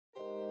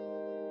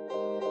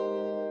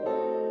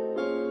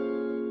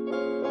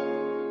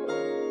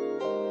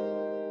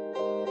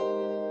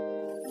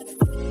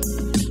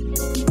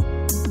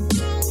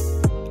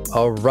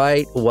All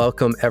right,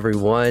 welcome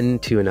everyone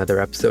to another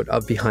episode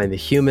of Behind the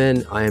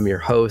Human. I am your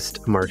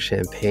host, Mark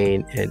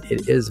Champagne, and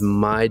it is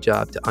my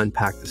job to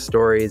unpack the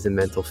stories and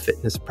mental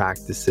fitness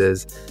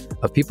practices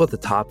of people at the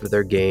top of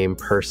their game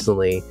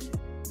personally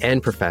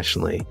and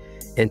professionally.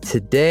 And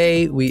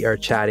today we are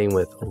chatting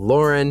with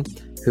Lauren,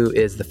 who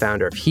is the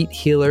founder of Heat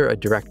Healer, a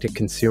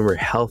direct-to-consumer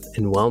health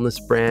and wellness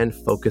brand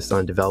focused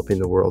on developing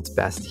the world's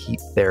best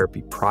heat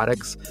therapy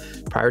products.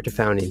 Prior to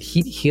founding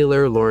Heat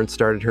Healer, Lauren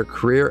started her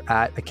career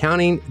at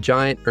accounting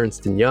giant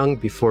Ernst & Young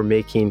before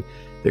making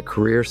the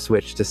career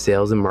switch to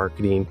sales and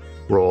marketing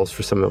roles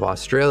for some of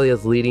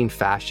Australia's leading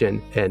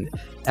fashion and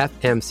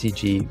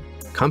FMCG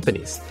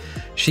companies.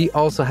 She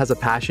also has a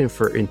passion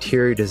for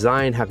interior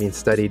design, having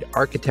studied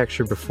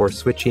architecture before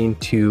switching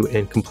to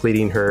and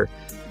completing her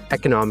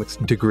economics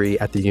degree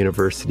at the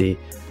University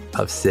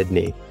of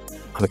Sydney.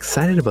 I'm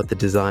excited about the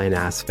design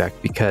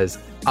aspect because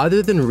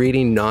other than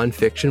reading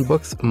nonfiction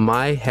books,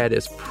 my head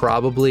is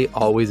probably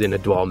always in a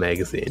Dwell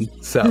magazine.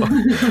 So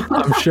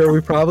I'm sure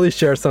we probably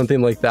share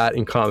something like that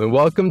in common.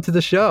 Welcome to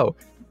the show.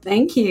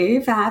 Thank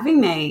you for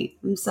having me.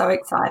 I'm so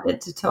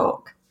excited to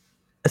talk.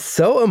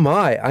 So am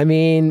I. I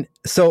mean,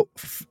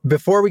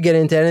 before we get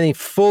into anything,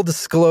 full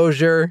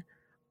disclosure,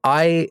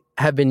 I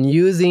have been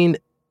using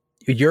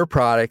your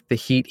product, the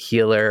Heat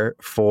Healer,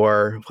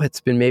 for what's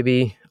been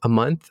maybe a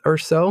month or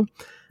so.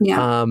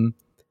 Yeah. I'm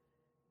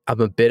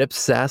a bit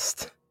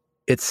obsessed.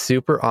 It's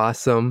super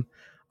awesome.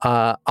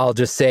 I'll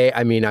just say,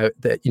 I mean,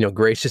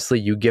 graciously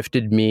you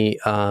gifted me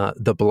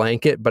the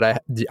blanket,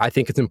 but I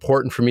think it's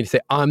important for me to say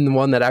I'm the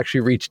one that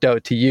actually reached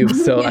out to you.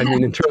 So, I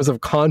mean, in terms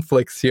of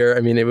conflicts here,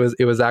 I mean,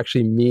 it was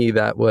actually me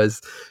that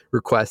was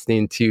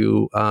requesting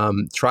to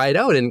try it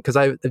out, and because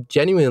I'm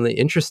genuinely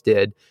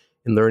interested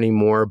in learning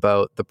more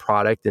about the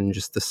product and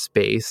just the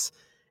space.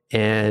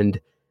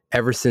 And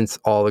ever since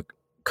all the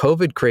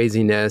COVID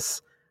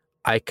craziness,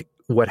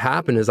 what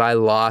happened is I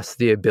lost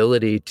the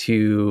ability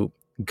to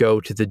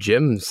go to the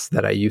gyms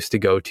that I used to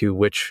go to,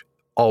 which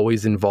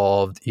always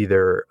involved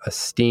either a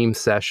steam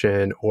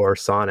session or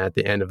sauna at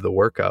the end of the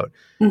workout.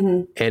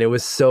 Mm-hmm. And it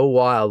was so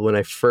wild when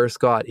I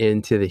first got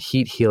into the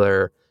Heat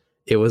Healer.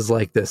 It was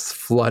like this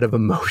flood of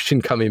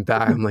emotion coming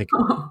back. I'm like,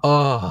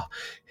 oh,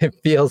 it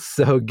feels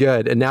so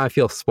good. And now I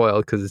feel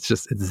spoiled because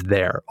it's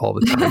there all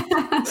the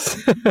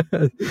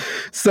time.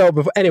 So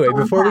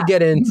before we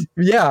get into,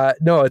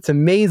 it's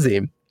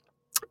amazing.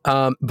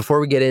 Before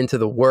we get into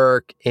the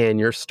work and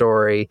your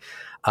story,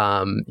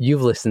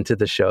 you've listened to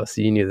the show,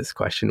 so you knew this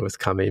question was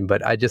coming,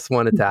 but I just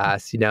wanted to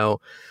ask,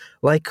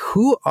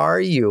 who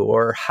are you,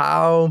 or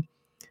how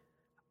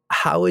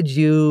would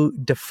you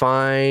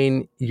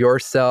define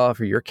yourself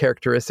or your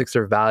characteristics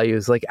or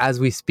values, like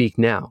as we speak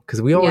now?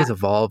 Because we always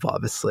evolve,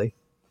 obviously.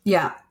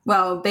 Yeah.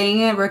 Well,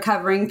 being a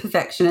recovering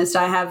perfectionist,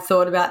 I have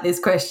thought about this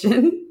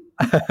question.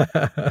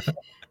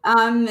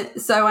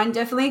 So I'm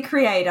definitely a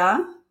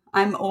creator.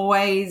 I'm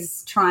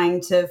always trying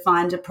to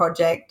find a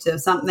project or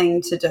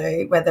something to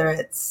do, whether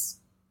it's,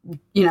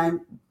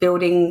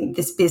 building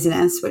this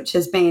business, which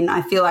has been,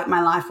 I feel like,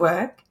 my life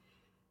work.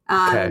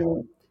 Okay.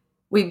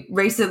 We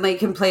recently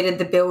completed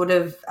the build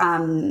of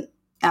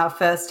our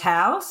first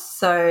house,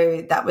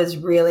 so that was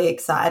really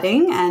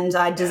exciting, and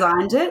I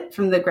designed it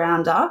from the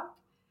ground up.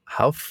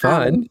 How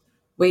fun.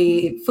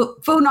 We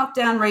full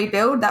knockdown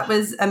rebuild. That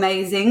was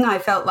amazing. I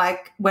felt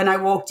like when I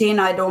walked in,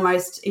 I'd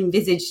almost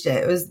envisaged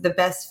it. It was the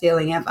best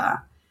feeling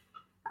ever.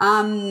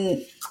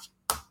 I'm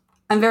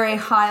a very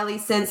highly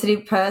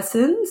sensitive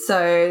person,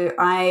 so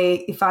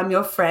if I'm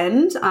your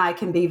friend, I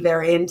can be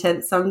very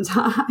intense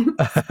sometimes.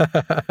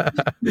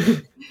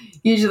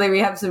 Usually we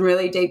have some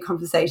really deep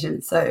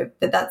conversations,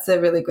 but that's a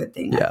really good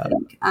thing, I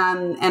think.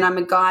 And I'm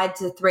a guide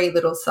to 3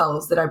 little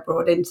souls that I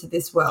brought into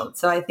this world.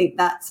 So I think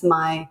that's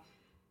my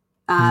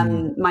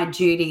my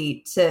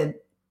duty to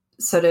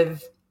sort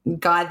of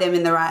guide them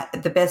in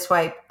the best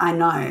way I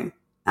know.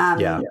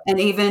 And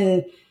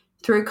even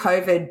through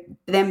COVID,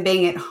 them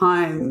being at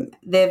home,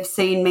 they've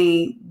seen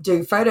me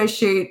do photo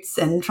shoots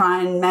and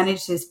try and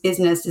manage this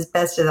business as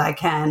best as I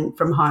can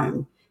from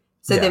home.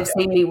 So they've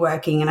seen me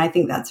working, and I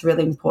think that's a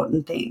really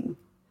important thing.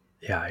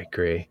 Yeah, I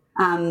agree.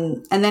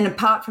 And then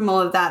apart from all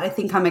of that, I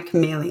think I'm a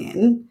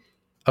chameleon.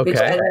 Okay. Which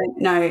I don't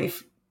know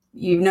if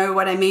you know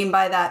what I mean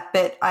by that,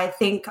 but I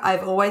think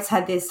I've always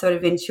had this sort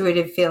of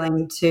intuitive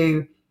feeling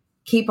to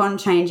keep on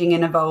changing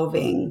and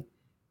evolving.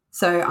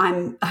 So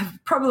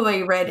I've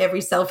probably read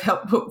every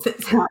self-help book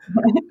that's out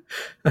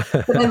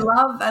there. But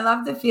I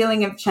love the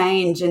feeling of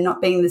change and not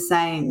being the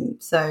same.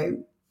 So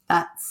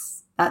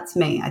that's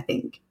me, I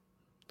think.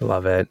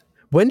 Love it.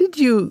 When did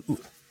you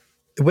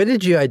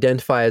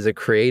identify as a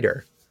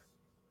creator?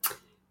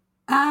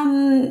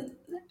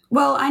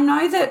 Well, I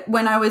know that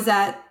when I was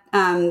at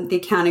the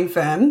accounting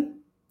firm.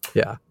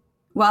 Yeah.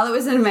 While it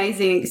was an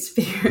amazing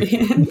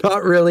experience.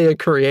 Not really a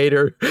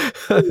creator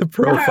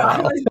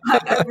profile. No,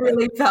 I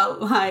really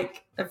felt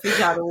like a fish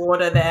out of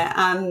water there.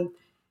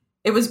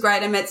 It was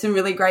great. I met some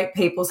really great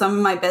people. Some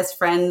of my best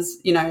friends,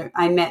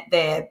 I met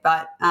there.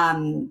 But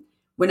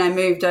when I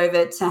moved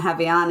over to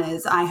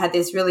Havaianas, I had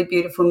this really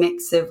beautiful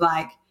mix of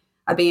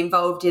I'd be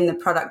involved in the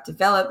product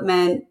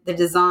development, the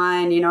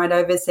design, I'd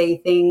oversee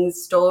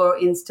things, store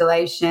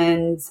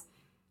installations.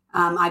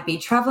 I'd be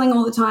traveling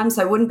all the time,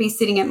 so I wouldn't be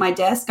sitting at my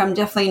desk. I'm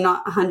definitely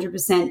not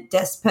 100%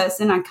 desk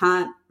person. I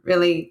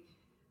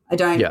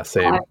don't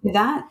same. do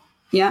that.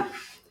 Yeah.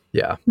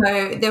 Yeah.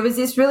 So there was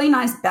this really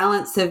nice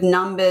balance of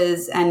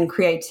numbers and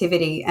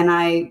creativity, and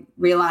I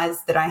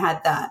realized that I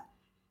had that.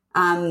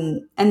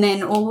 And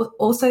then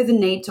also the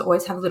need to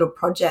always have a little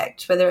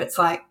project, whether it's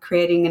like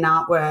creating an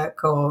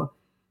artwork or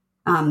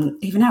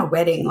even our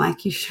wedding. Like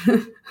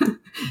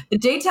the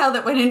detail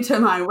that went into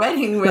my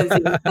wedding was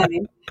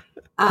insane.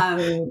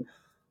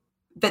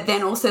 But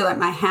then also like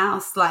my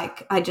house,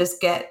 like I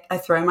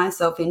throw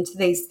myself into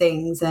these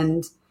things,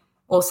 and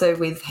also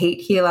with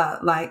Heat Healer,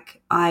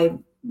 like I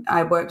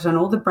worked on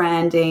all the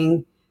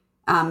branding,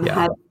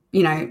 had,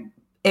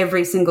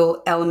 every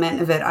single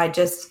element of it. I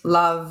just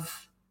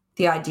love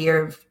the idea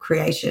of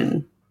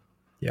creation.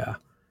 Yeah.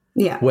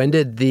 Yeah. When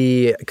did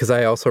because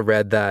I also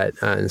read that,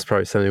 and it's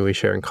probably something we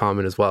share in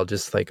common as well,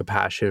 just like a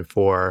passion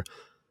for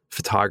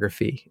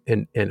photography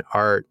and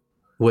art.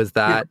 Was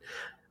that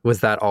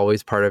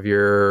always part of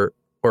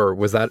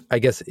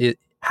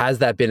has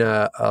that been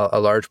a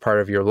large part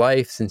of your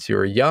life since you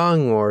were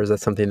young, or is that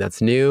something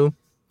that's new?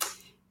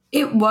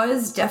 It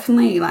was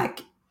definitely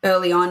like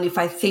early on, if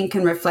I think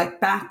and reflect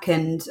back.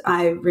 And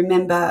I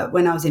remember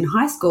when I was in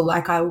high school,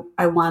 like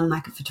I won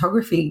like a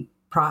photography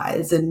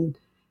prize. And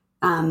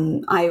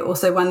I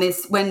also won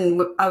this when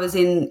I was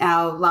in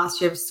our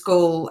last year of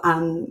school.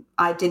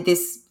 I did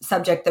this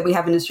subject that we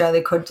have in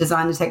Australia called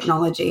design and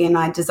technology. And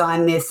I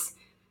designed this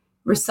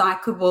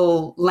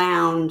recyclable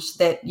lounge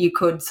that you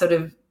could sort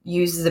of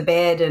use as a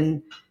bed.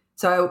 And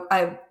so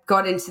I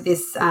got into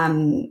this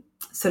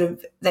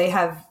they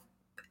have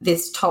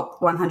this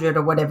top 100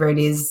 or whatever it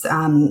is,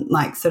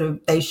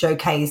 they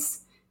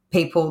showcase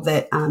people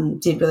that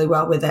did really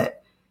well with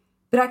it.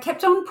 But I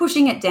kept on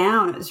pushing it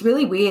down. It was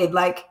really weird.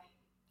 Like,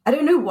 I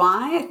don't know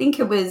why. I think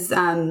it was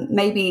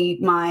maybe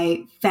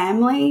my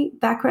family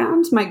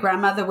background. My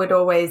grandmother would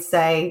always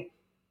say,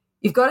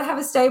 you've got to have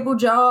a stable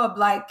job.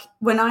 Like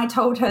when I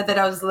told her that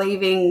I was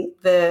leaving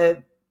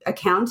the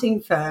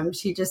accounting firm,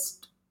 she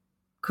just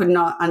could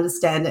not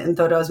understand it and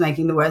thought I was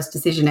making the worst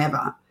decision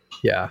ever.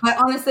 Yeah. But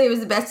honestly, it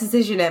was the best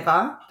decision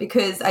ever,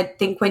 because I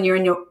think when you're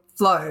in your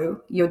flow,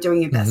 you're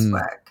doing your best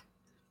work.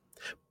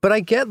 But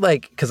I get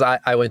because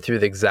I went through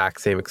the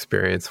exact same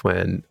experience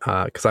when,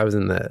 because I was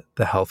in the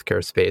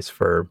healthcare space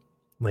for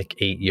like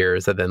 8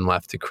 years. I then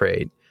left to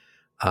create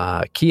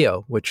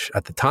Kio, which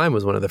at the time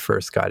was one of the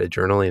first guided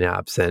journaling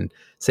apps. And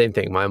same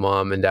thing, my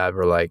mom and dad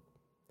were like,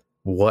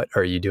 what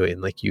are you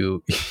doing? Like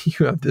you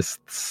have this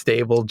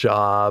stable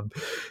job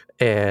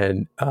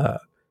and,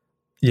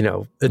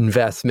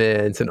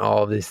 investments and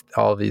all of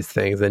these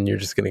things, and you're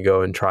just going to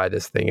go and try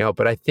this thing out.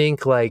 But I think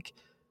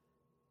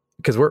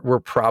because we're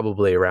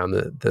probably around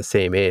the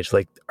same age,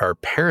 like our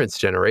parents'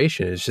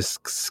 generation is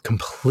just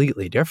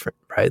completely different,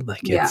 right?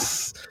 Like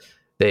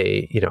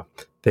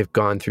they've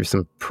gone through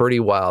some pretty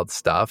wild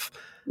stuff.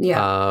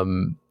 Yeah.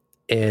 And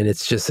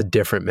it's just a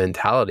different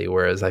mentality.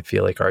 Whereas I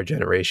feel like our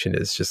generation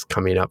is just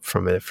coming up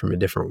from a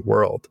different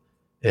world.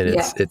 And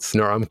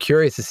I'm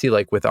curious to see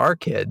like with our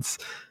kids,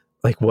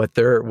 like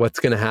what's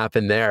going to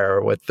happen there,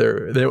 or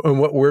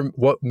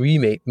what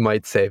we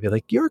might say, be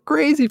like, you're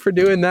crazy for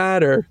doing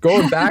that, or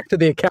going back to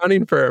the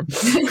accounting firm.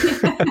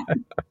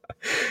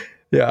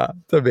 Yeah,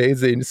 it's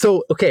amazing.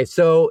 So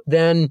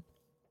then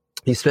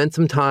you spent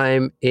some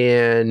time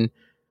in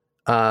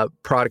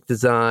product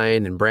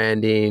design and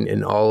branding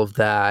and all of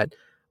that.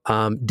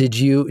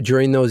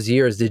 During those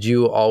years, did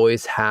you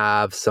always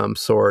have some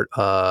sort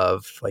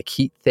of like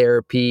heat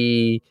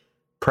therapy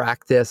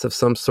practice of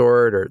some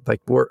sort, or like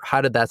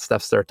how did that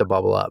stuff start to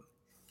bubble up?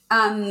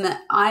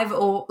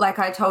 Like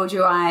I told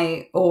you,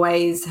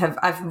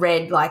 I've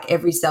read like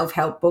every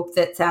self-help book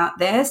that's out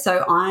there.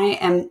 So I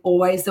am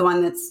always the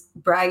one that's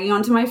bragging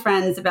onto my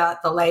friends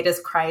about the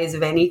latest craze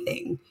of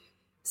anything.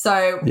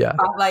 So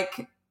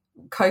like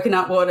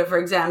coconut water, for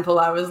example,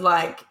 I was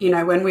like,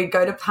 when we'd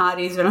go to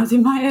parties when I was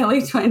in my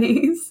early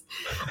 20s,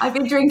 I'd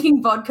be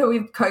drinking vodka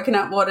with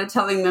coconut water,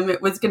 telling them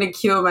it was going to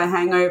cure my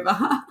hangover.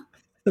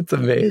 That's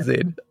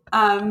amazing.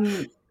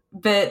 Anytime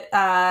that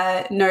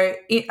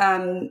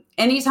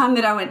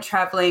I went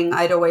traveling,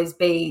 I'd always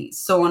be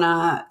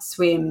sauna,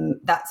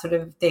 swim, that sort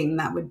of thing.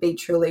 That would be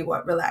truly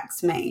what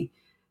relaxed me.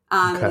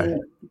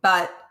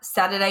 But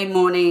Saturday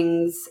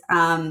mornings,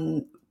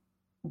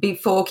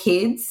 before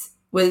kids,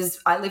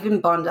 I live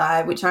in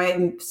Bondi, which I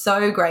am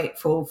so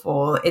grateful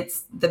for.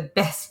 It's the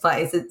best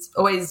place. It's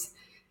always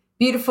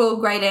beautiful,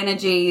 great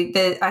energy.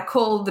 I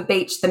call the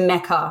beach the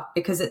Mecca,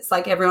 because it's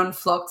like everyone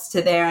flocks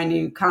to there, and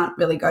you can't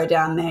really go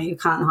down there. You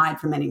can't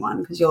hide from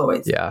anyone because you'll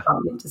always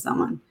bump into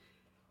someone.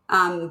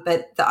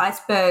 But the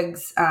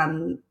icebergs,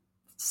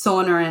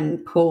 sauna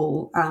and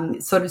pool,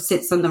 it sort of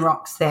sits on the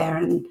rocks there.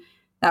 And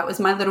that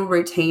was my little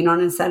routine on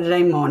a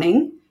Saturday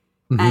morning.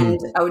 Mm-hmm. And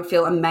I would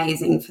feel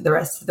amazing for the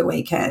rest of the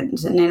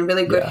weekend and in a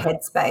really good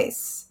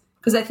headspace.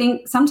 Because I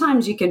think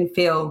sometimes you can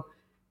feel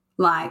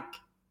like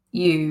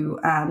you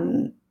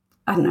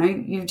I don't know,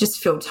 you just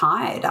feel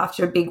tired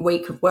after a big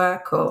week of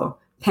work or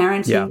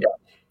parenting.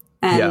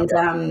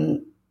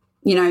 And,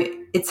 you know,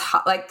 it's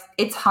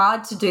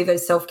hard to do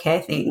those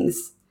self-care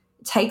things.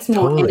 It takes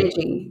more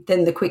energy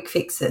than the quick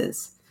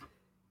fixes.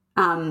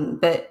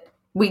 But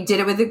we did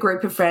it with a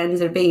group of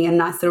friends. It'd be a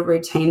nice little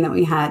routine that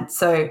we had.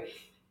 So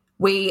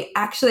we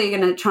actually are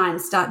going to try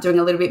and start doing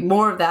a little bit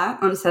more of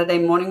that on a Saturday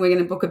morning. We're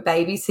going to book a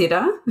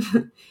babysitter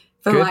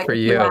for like a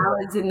few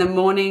hours in the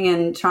morning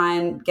and try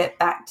and get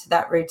back to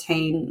that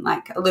routine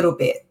like a little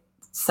bit.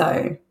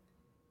 So,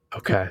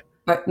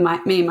 but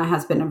me and my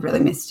husband have really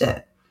missed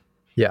it.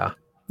 Yeah.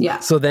 Yeah.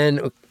 So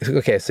then,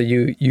 okay, so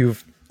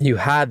you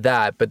had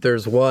that, but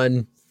there's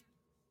one.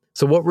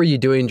 So what were you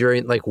doing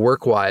during, like,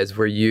 work-wise?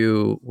 Were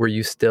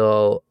you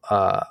still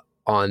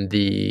on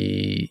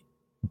the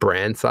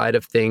brand side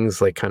of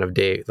things, like kind of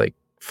like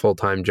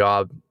full-time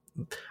job?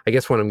 I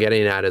guess what I'm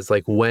getting at is,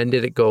 like, when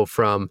did it go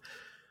from,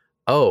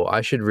 oh, I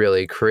should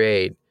really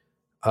create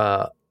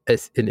an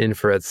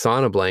infrared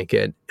sauna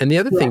blanket? And the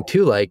other thing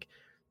too, like,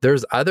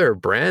 there's other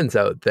brands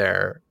out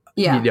there.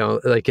 Yeah. You know,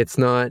 like, it's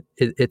not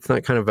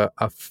kind of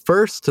a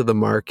first to the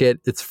market.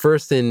 It's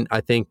first in,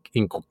 I think,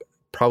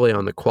 probably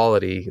on the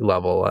quality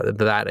level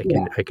that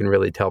I can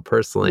really tell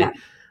personally.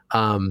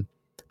 Yeah.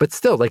 But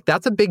still, like,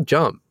 that's a big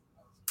jump.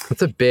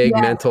 That's a big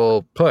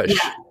mental push.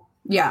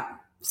 Yeah.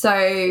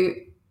 So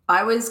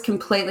I was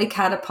completely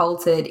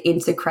catapulted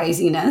into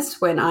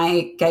craziness when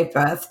I gave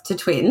birth to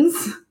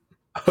twins.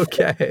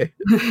 Okay.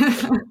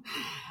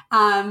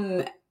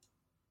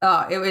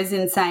 Oh, it was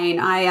insane.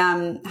 I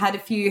had a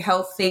few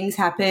health things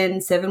happen.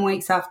 7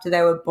 weeks after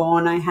they were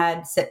born, I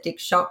had septic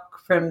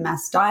shock from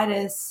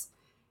mastitis,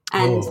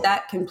 and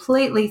that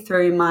completely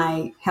threw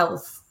my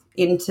health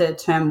into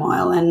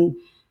turmoil. And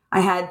I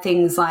had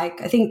things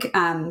like, I think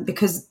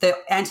because the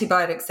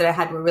antibiotics that I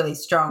had were really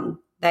strong,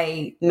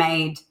 they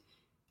made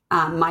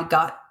my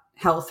gut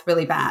health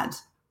really bad.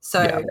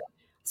 So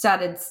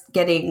started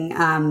getting,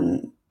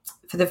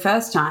 for the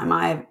first time,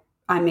 I've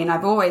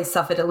always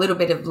suffered a little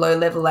bit of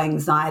low-level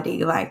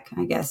anxiety, like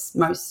I guess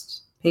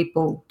most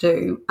people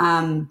do.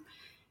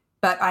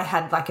 But I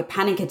had like a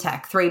panic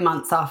attack 3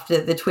 months after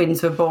the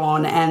twins were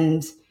born.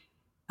 And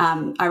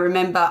I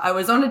remember I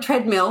was on a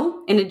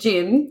treadmill in a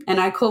gym and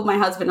I called my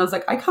husband. I was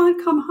like, I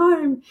can't come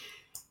home.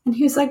 And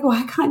he was like,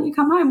 why can't you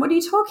come home? What are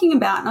you talking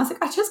about? And I was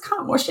like, I just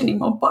can't wash any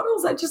more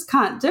bottles. I just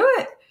can't do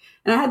it.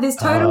 And I had this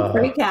total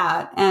freak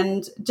out,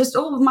 and just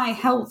all of my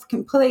health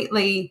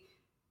completely,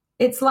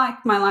 it's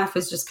like my life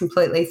was just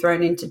completely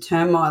thrown into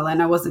turmoil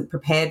and I wasn't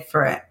prepared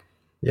for it.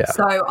 Yeah.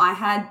 So I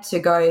had to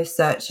go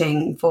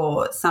searching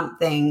for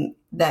something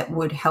that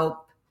would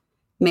help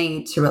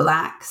me to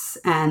relax.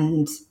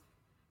 And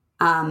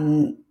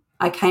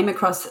I came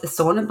across a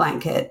sauna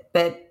blanket,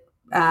 but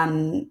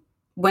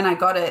when I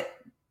got it,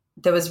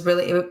 there was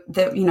really,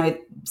 you know,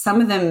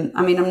 some of them,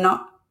 I mean, I'm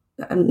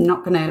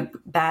not going to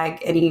bag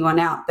anyone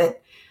out,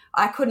 but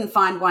I couldn't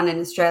find one in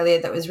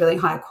Australia that was really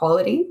high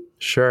quality.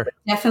 Sure.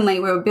 Definitely,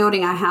 we were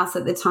building our house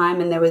at the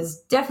time and there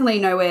was definitely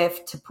nowhere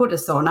to put a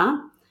sauna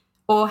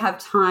or have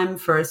time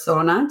for a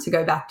sauna to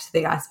go back to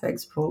the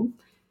icebergs pool.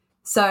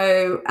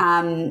 So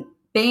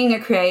being a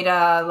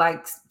creator,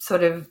 like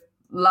sort of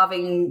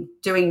loving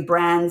doing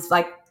brands,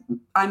 like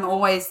I'm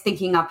always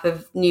thinking up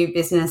of new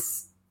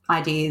business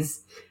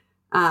ideas,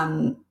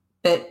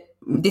 but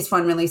this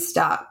one really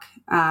stuck.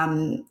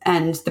 And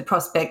the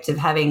prospect of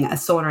having a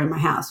sauna in my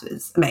house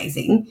was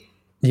amazing.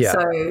 Yeah.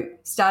 So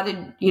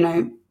started, you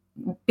know,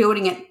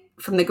 building it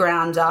from the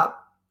ground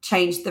up,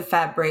 changed the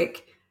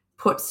fabric,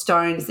 put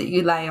stones that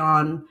you lay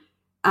on,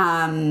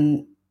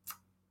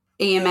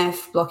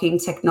 EMF blocking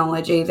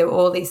technology. There were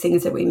all these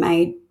things that we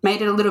made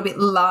it a little bit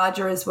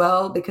larger as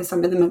well because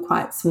some of them are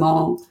quite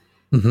small.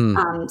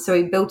 Mm-hmm. So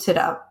we built it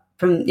up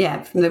from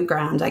the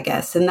ground, I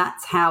guess, and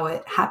that's how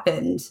it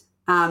happened.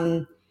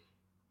 And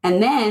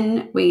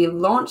then we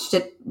launched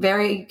it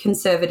very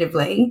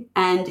conservatively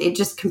and it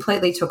just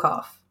completely took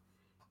off.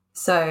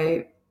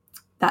 So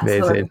that's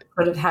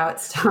sort of how it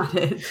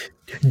started.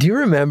 Do you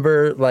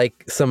remember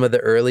like some of the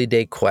early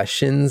day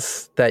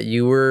questions that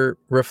you were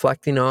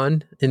reflecting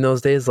on in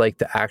those days, like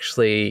to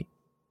actually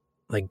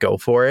like go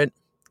for it?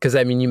 Because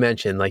I mean, you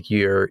mentioned like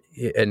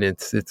and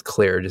it's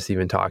clear just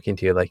even talking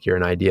to you, like you're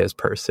an ideas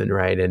person,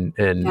 right?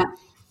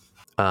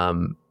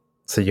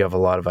 So you have a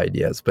lot of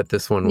ideas, but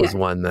this one was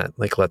one that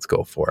like, let's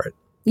go for it.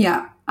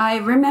 Yeah. I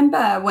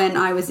remember when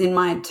I was in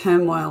my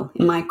turmoil,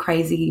 in my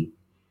crazy,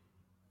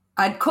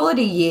 I'd call it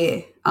a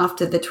year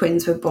after the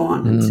twins were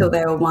born until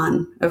they were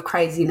one, of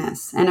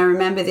craziness. And I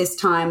remember this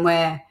time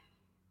where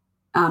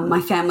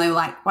my family were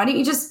like, why don't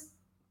you just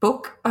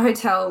book a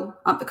hotel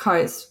up the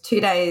coast,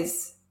 2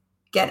 days,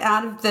 get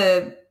out of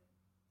the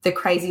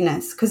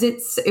craziness, because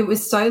it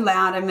was so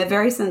loud. I'm a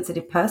very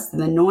sensitive person.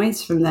 The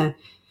noise from the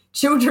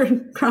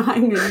children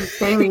crying and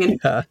screaming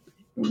and,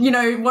 you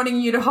know,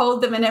 wanting you to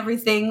hold them and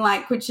everything,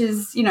 like, which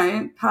is, you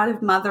know, part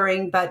of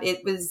mothering, but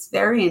it was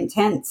very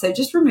intense. So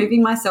just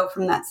removing myself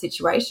from that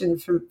situation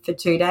for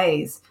 2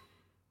 days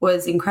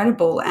was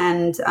incredible.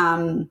 And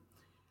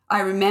I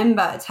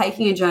remember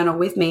taking a journal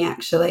with me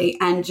actually,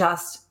 and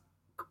just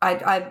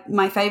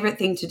my favorite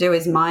thing to do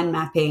is mind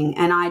mapping,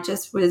 and I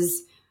just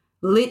was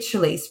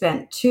literally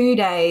spent 2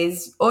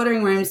 days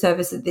ordering room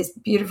service at this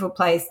beautiful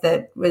place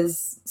that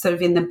was sort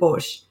of in the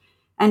bush,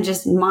 and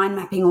just mind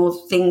mapping all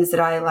the things that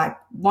I like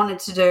wanted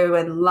to do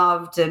and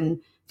loved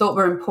and thought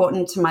were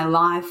important to my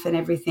life and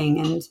everything.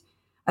 And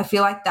I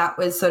feel like that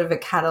was sort of a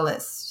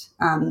catalyst.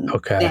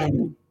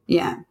 Then.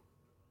 Yeah.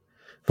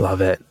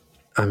 Love it.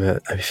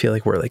 I feel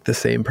like we're like the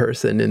same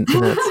person in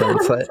that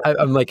sense.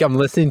 I'm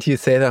listening to you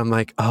say that. I'm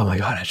like, oh my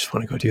God, I just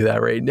want to go do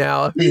that right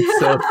now. It's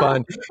so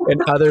fun.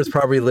 And others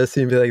probably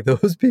listening be like,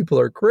 those people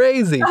are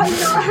crazy.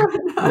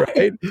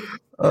 Right?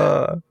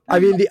 I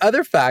mean, the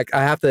other fact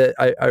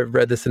I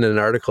read this in an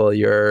article,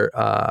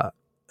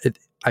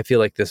 I feel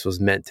like this was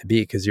meant to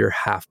be because you're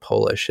half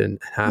Polish and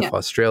half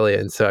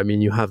Australian. So, I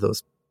mean, you have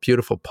those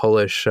beautiful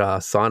Polish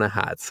sauna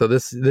hats. So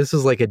this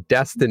is like a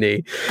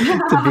destiny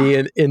to be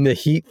in the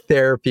heat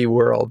therapy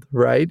world,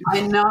 right?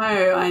 I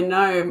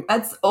know.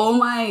 That's all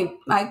my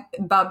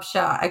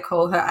Babsha, I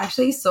call her. I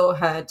actually saw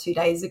her 2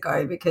 days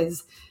ago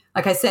because,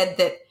 like I said,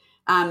 that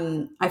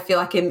I feel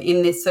like I'm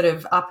in this sort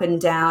of up and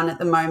down at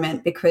the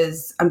moment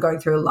because I'm going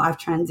through a life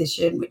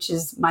transition, which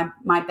is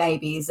my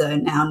babies are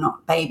now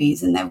not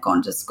babies and they've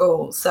gone to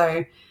school.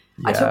 So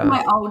I took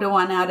my older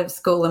one out of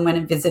school and went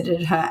and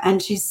visited her,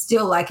 and she's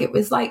still like, it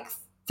was like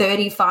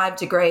 35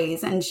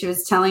 degrees, and she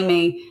was telling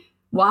me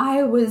why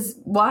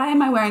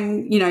am I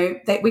wearing,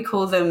 that we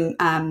call them,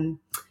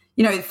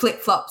 flip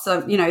flops,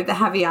 or, the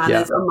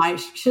Havaianas on my.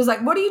 She was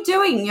like, "What are you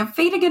doing? Your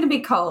feet are going to be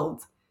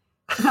cold."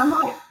 And I'm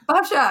like,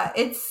 "Basha,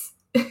 it's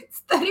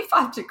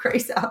 35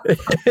 degrees out."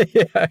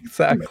 Yeah,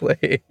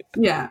 exactly.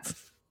 Yeah.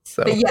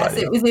 So but yes,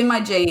 funny. it was in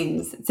my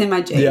genes. It's in my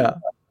genes.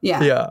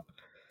 Yeah.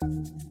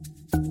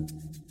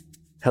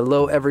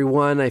 Hello,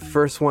 everyone. I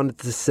first wanted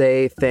to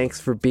say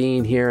thanks for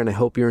being here, and I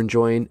hope you're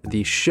enjoying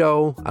the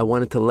show. I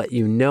wanted to let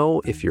you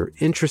know, if you're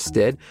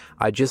interested,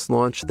 I just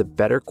launched the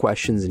Better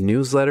Questions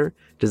newsletter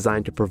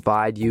designed to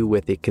provide you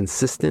with a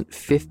consistent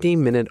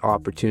 15-minute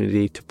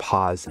opportunity to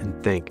pause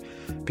and think,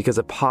 because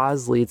a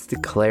pause leads to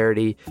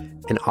clarity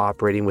and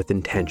operating with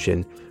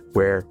intention,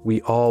 where we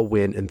all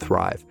win and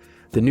thrive.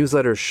 The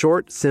newsletter is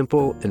short,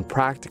 simple, and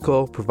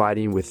practical,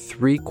 providing you with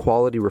 3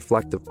 quality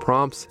reflective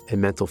prompts and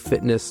mental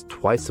fitness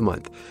twice a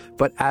month.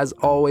 But as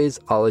always,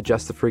 I'll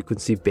adjust the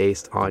frequency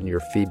based on your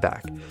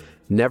feedback.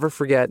 Never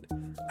forget,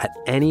 at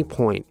any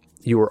point,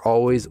 you are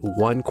always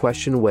one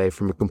question away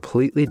from a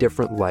completely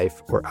different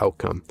life or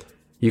outcome.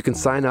 You can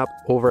sign up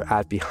over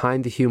at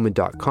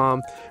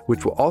BehindTheHuman.com,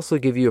 which will also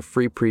give you a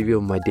free preview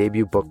of my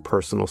debut book,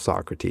 Personal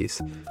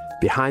Socrates.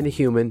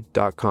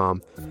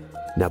 BehindTheHuman.com.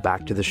 Now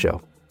back to the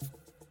show.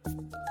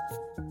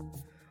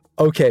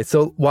 Okay,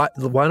 so why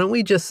don't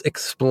we just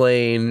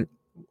explain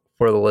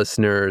for the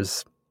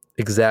listeners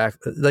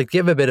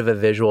give a bit of a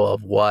visual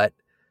of what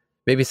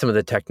maybe some of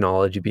the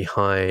technology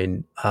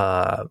behind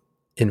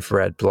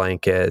infrared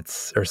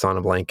blankets or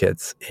sauna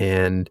blankets,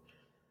 and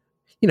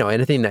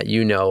anything that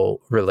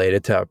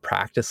related to a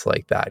practice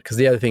like that. Because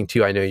the other thing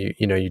too, I know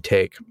you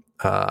take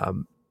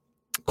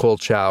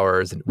cold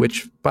showers,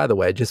 which, by the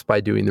way, just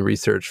by doing the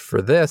research for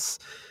this,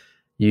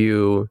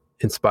 you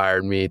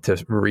inspired me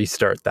to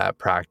restart that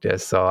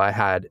practice. So I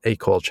had a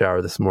cold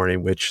shower this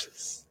morning, which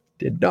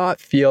did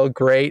not feel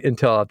great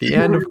until at the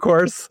end, of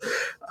course,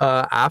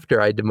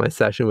 after I did my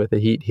session with a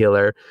heat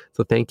healer.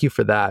 So thank you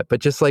for that. But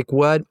just what's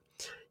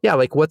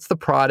the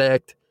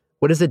product?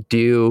 What does it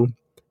do?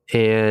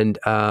 And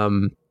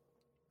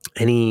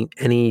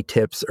any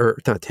tips, or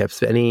not tips,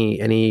 but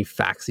any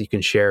facts you can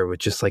share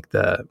with just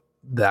the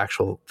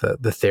actual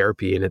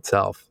therapy in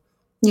itself?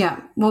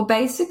 Yeah. Well,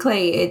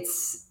 basically it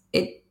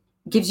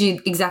gives you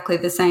exactly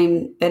the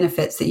same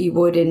benefits that you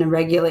would in a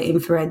regular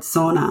infrared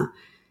sauna.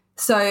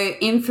 So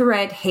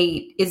infrared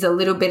heat is a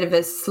little bit of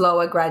a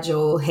slower,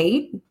 gradual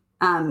heat.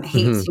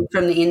 Heats you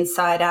from the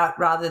inside out,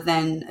 rather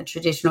than a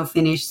traditional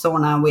Finnish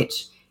sauna,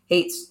 which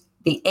heats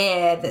the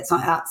air that's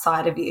not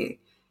outside of you.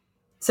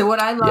 So what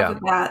I love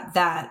about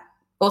that,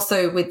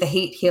 also with the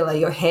heat healer,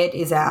 your head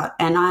is out,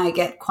 and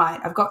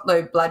I've got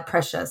low blood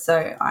pressure,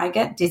 so I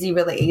get dizzy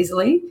really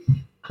easily.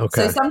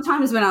 Okay. So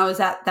sometimes when I was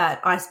at that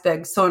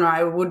iceberg sauna,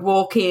 I would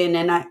walk in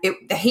and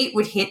the heat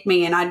would hit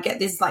me and I'd get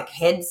this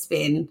head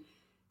spin.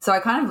 So I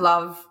kind of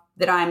love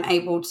that I'm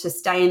able to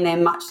stay in there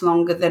much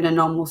longer than a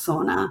normal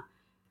sauna.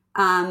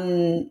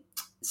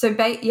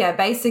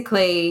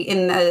 Basically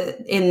in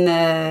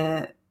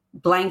the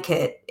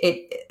blanket,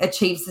 it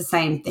achieves the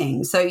same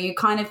thing. So you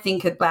kind of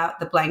think about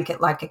the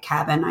blanket like a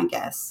cabin, I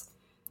guess.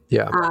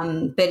 Yeah.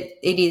 But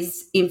it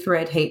is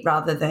infrared heat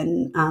rather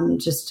than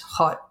just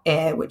hot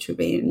air, which would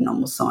be a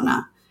normal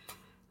sauna.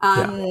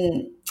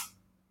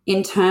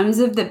 In terms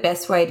of the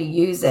best way to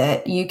use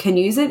it, you can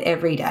use it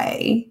every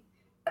day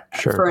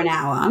for an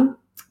hour,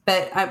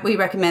 but we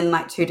recommend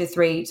 2 to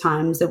 3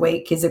 times a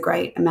week is a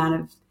great amount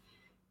of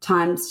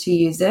times to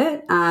use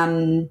it.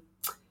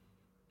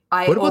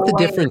 What about the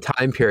different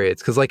time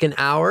periods? Because like an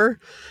hour,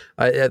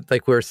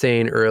 like we were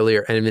saying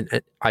earlier,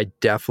 and I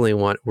definitely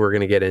we're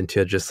going to get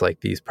into just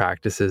like these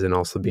practices and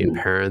also being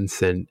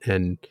parents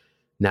and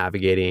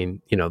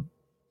navigating,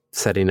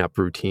 setting up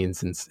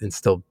routines and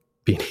still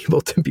being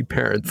able to be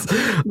parents.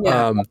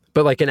 Yeah.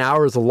 But like an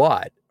hour is a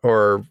lot,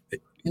 or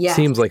it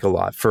seems like a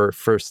lot for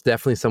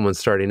definitely someone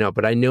starting out.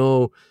 But I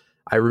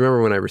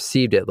remember when I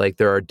received it, like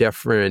there are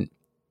different,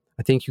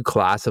 I think you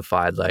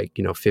classified like,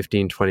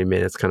 15, 20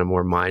 minutes, kind of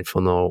more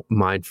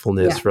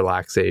mindfulness,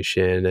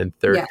 relaxation, and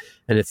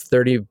and it's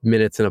 30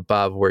 minutes and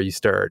above where you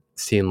start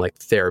seeing like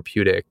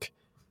therapeutic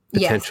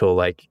potential,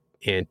 like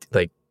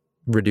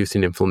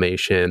reducing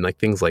inflammation, like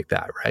things like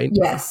that, right?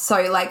 Yes.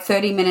 So like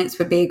 30 minutes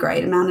would be a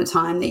great amount of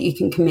time that you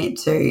can commit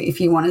to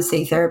if you want to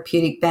see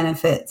therapeutic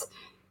benefits.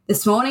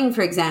 This morning,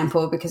 for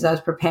example, because I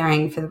was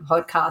preparing for the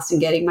podcast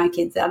and getting my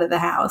kids out of the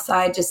house,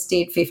 I just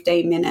did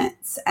 15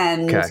 minutes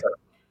and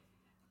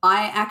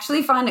I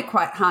actually find it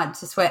quite hard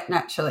to sweat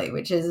naturally,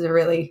 which is a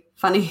really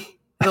funny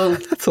little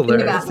That's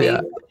hilarious, thing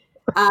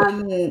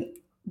about me.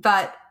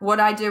 But what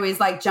I do is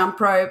like jump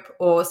rope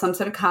or some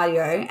sort of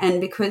cardio, and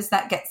because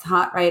that gets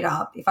heart rate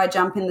up, if I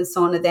jump in the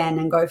sauna then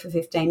and go for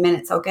 15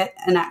 minutes, I'll get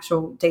an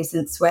actual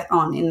decent sweat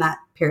on in that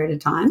period of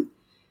time.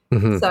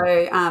 Mm-hmm.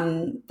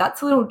 So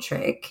that's a little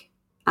trick.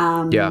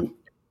 But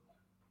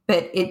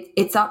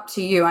it's up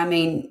to you. I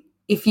mean,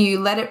 if you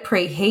let it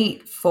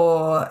preheat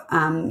for,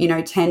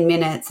 10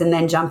 minutes and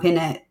then jump in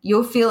it,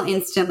 you'll feel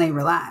instantly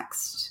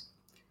relaxed.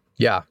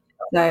 Yeah.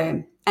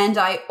 So, and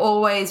I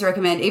always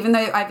recommend, even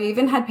though I've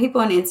even had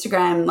people on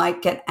Instagram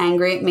like get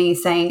angry at me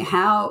saying,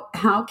 how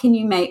can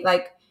you make,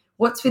 like,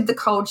 what's with the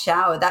cold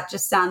shower? That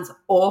just sounds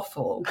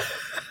awful.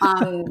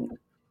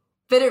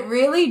 But it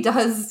really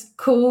does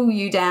cool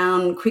you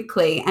down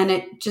quickly, and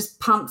it just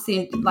pumps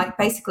in, like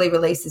basically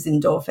releases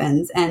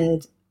endorphins.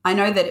 And I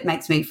know that it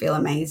makes me feel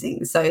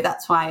amazing. So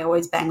that's why I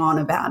always bang on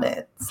about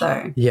it.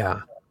 So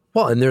yeah.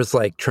 Well, and there's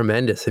like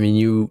tremendous, I mean,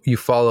 you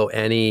follow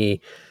the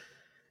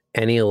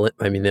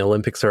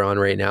Olympics are on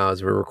right now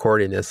as we're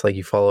recording this, like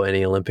you follow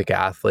any Olympic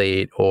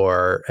athlete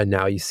and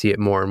now you see it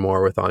more and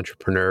more with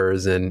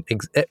entrepreneurs and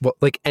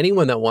like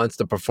anyone that wants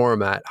to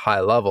perform at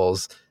high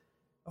levels,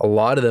 a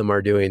lot of them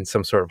are doing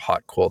some sort of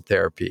hot cold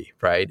therapy,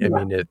 right? Yeah.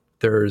 I mean,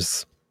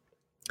 there's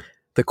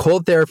the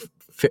cold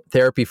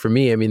therapy for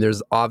me. I mean,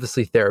 there's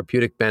obviously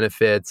therapeutic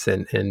benefits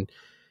and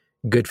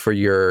good for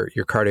your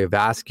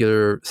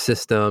cardiovascular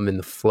system and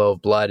the flow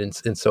of blood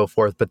and so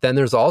forth. But then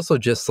there's also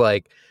just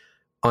like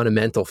on a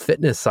mental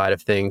fitness side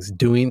of things,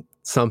 doing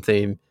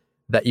something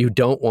that you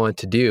don't want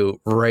to do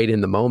right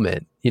in the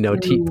moment,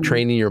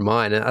 training your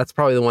mind. And that's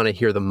probably the one I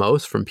hear the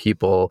most from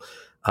people.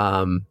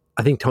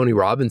 I think Tony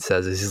Robbins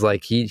says this. He's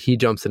like, he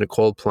jumps in a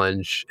cold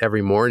plunge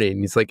every morning.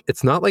 He's like,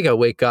 it's not like I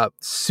wake up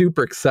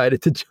super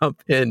excited to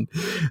jump in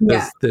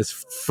this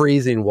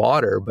freezing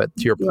water. But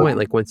to your point,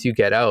 like once you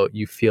get out,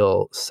 you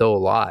feel so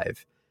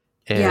alive.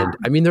 And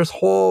I mean, there's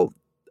whole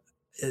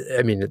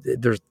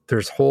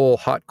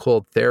hot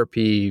cold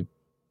therapy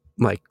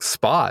like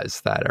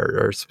spas that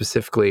are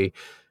specifically,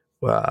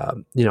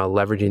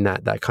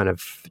 leveraging that kind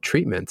of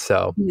treatment.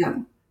 So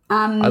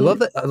I love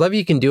that. I love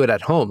you can do it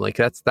at home. Like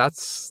that's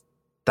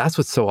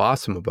what's so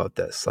awesome about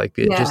this. Like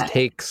it just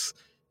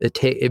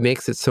it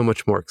makes it so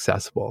much more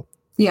accessible.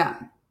 Yeah.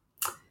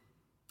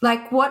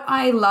 Like what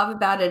I love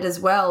about it as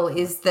well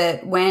is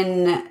that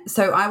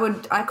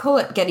I call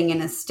it getting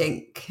in a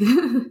stink.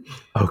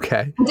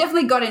 Okay. I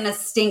definitely got in a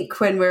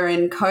stink when we were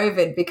in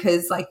COVID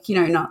because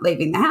not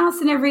leaving the house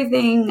and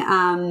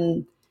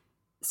everything.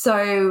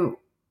 So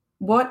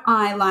what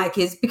I like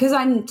is because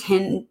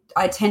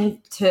I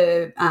tend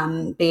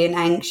to be an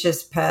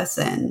anxious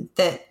person,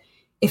 that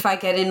if I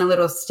get in a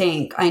little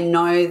stink, I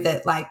know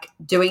that like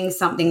doing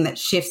something that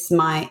shifts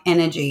my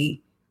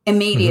energy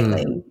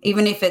immediately,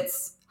 even if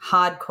it's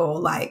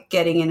hardcore, like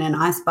getting in an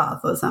ice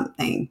bath or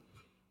something,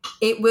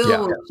 it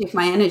will shift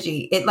my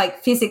energy. It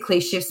like physically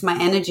shifts my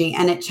energy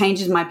and it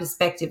changes my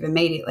perspective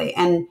immediately.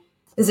 And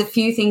there's a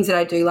few things that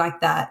I do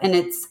like that.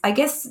 And I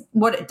guess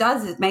what it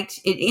does is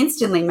it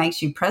instantly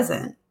makes you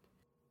present.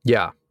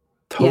 Yeah,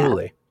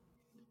 totally.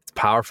 Yeah. It's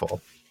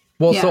powerful.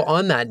 Well, so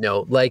on that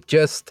note, like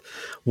just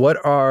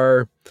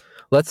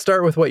let's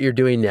start with what you're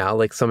doing now,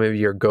 like some of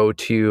your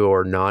go-to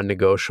or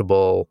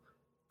non-negotiable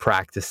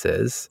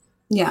practices.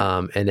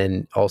 Yeah. And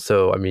then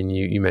also, I mean,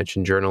 you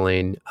mentioned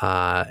journaling,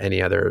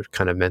 any other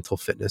kind of mental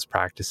fitness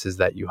practices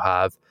that you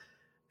have.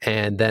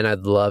 And then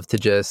I'd love to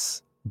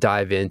just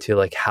dive into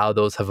like how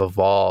those have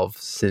evolved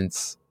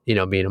since,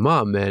 being a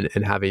mom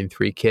and having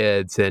 3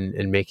 kids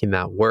and making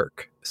that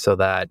work, so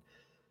that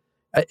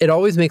it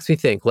always makes me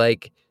think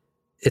like,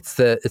 it's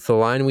the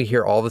line we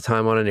hear all the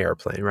time on an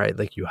airplane, right?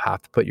 Like you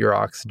have to put your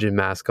oxygen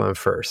mask on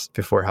first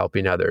before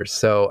helping others.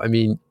 So, I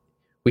mean,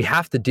 we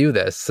have to do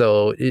this.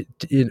 So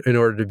in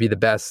order to be the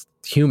best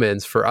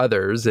humans for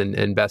others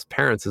and best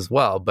parents as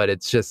well. But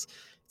it's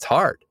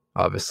hard.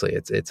 Obviously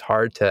it's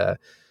hard to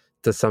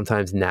to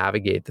sometimes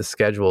navigate the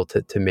schedule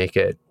to make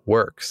it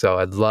work. So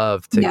I'd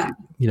love to,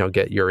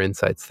 get your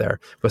insights there.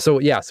 But so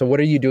what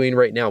are you doing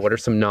right now? What are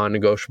some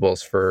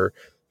non-negotiables for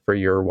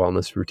your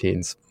wellness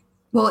routines?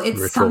 Well, it's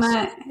rituals?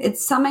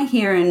 It's summer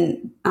here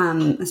in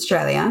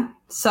Australia.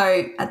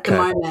 So at the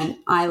moment,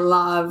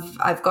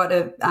 I've got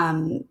a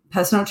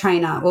personal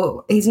trainer.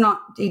 Well,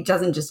 he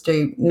doesn't just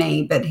do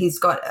me, but he's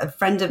got a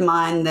friend of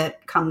mine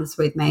that comes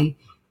with me,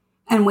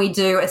 and we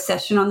do a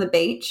session on the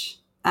beach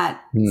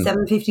at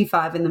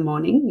 7:55 in the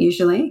morning,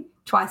 usually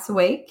twice a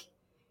week.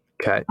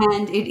 Okay.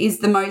 And it is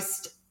the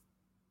most,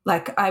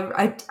 like,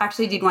 I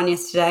actually did one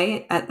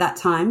yesterday at that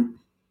time.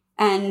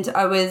 And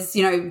I was,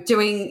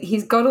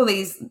 he's got all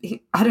these,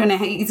 I don't know,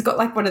 he's got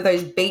like one of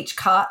those beach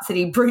carts that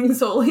he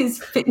brings all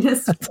his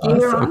fitness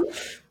gear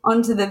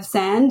onto the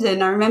sand.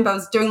 And I remember I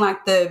was doing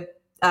like the,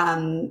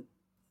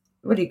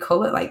 what do you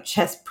call it, like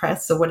chest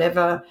press or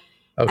whatever.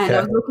 Okay. And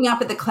I was looking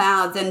up at the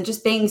clouds and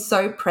just being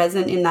so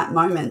present in that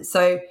moment.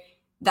 So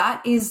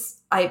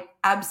I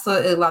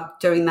absolutely love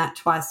doing that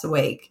twice a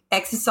week.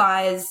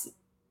 Exercise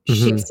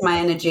shifts my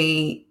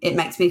energy. It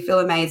makes me feel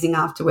amazing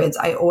afterwards.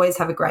 I always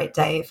have a great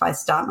day if I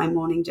start my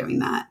morning doing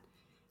that.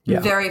 Yeah.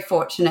 I'm very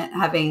fortunate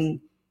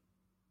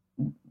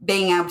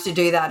being able to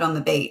do that on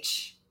the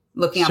beach,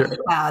 looking up at the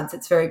clouds.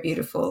 It's very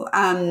beautiful.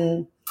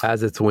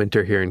 As it's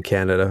winter here in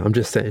Canada, I'm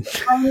just saying.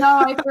 I know,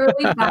 I feel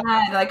really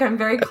bad. Like, I'm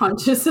very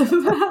conscious of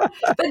that.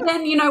 But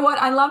then, you know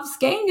what? I love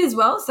skiing as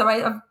well. So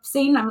I've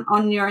seen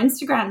on your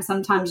Instagram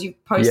sometimes you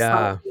post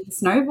like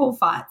snowball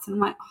fights. And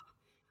I'm like,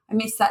 I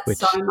miss that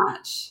so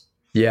much.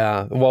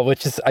 Yeah. Well,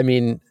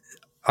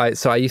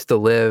 I used to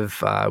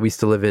live, we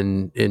used to live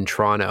in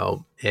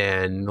Toronto,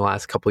 and the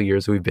last couple of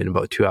years we've been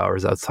about 2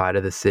 hours outside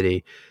of the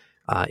city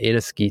in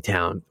a ski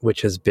town,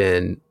 which has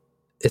been,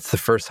 it's the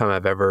first time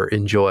I've ever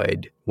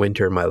enjoyed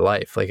winter in my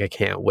life. Like, I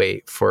can't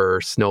wait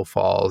for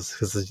snowfalls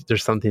because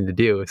there's something to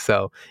do.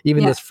 So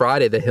even this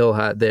Friday, the hill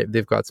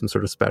they've got some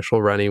sort of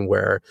special running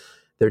where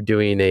they're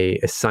doing a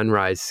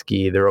sunrise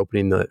ski. They're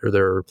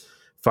they're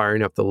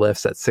firing up the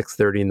lifts at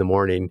 6:30 in the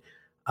morning.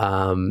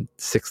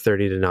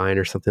 6:30 to 9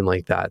 or something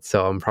like that.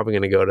 So I'm probably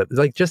going to go to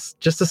like just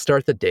to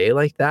start the day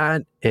like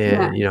that,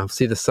 and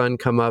see the sun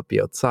come up,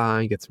 be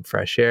outside, get some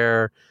fresh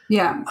air.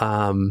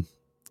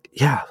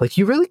 Like,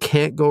 you really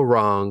can't go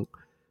wrong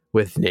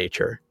with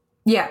nature.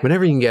 Yeah,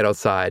 whenever you can get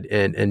outside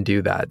and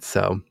do that.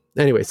 So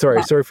anyway,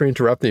 sorry for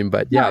interrupting,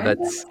 but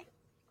that's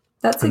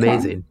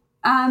amazing.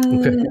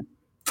 Okay.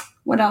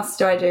 What else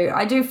do?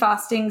 I do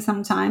fasting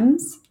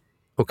sometimes.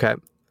 Okay.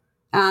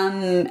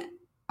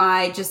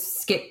 I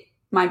just skip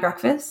my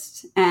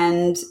breakfast,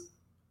 and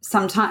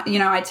sometimes,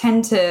 I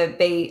tend to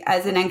be,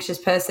 as an anxious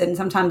person,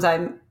 sometimes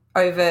I'm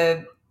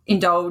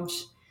overindulge.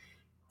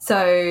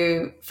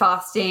 So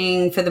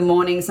fasting for the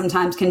morning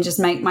sometimes can just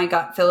make my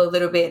gut feel a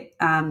little bit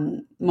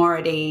more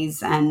at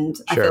ease, and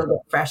I feel a bit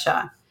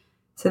fresher.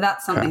 So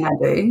that's something I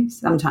do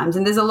sometimes.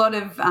 And there's a lot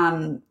of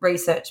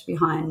research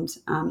behind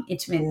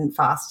intermittent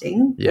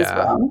fasting as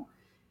well.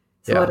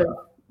 There's a lot of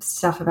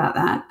stuff about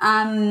that.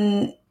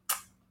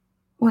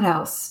 What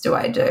else do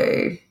I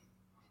do?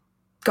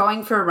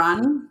 Going for a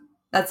run,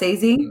 that's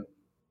easy.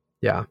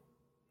 Yeah.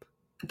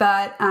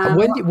 But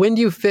when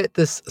do you fit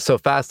this? So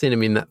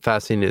fasting, that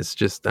fasting is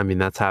just,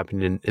 that's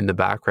happening in the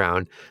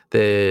background.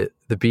 The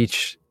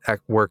beach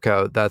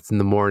workout, that's in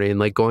the morning,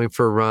 like going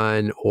for a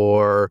run,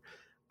 or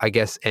I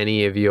guess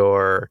any of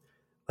your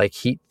like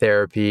heat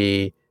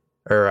therapy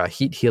or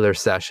heat healer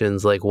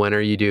sessions. Like,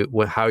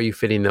 how are you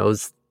fitting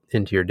those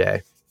into your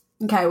day?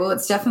 Okay, well,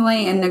 it's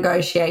definitely a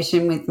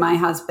negotiation with my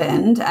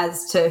husband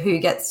as to who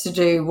gets to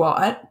do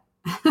what.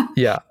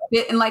 Yeah.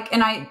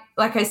 And I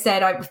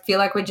said, I feel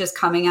like we're just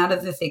coming out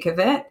of the thick of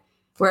it,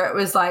 where it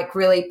was like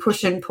really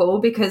push and pull,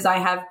 because I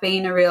have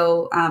been a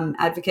real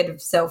advocate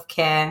of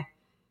self-care,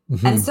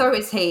 and so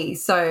is he.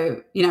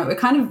 So, we're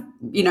kind of,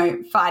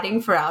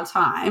 fighting for our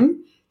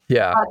time.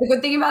 Yeah. The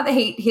good thing about the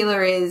heat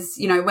healer is,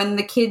 when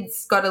the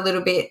kids got a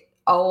little bit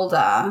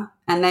older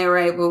and they were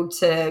able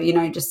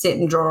to, just sit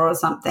and draw or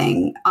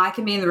something, I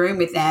can be in the room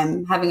with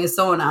them having a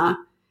sauna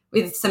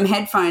with some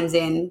headphones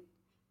in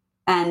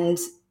and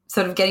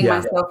sort of getting my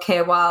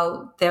self-care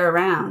while they're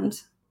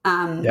around.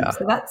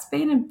 So that's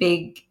been a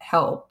big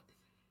help.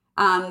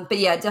 But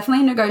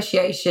definitely a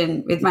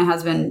negotiation with my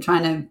husband,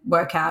 trying to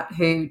work out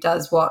who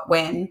does what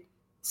when.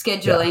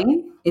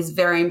 Scheduling is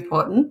very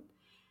important.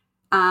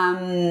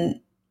 I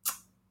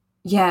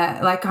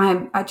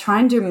try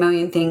and do a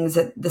million things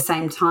at the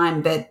same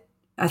time, but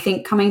I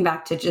think coming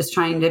back to just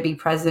trying to be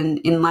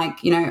present in,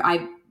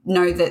 I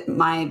know that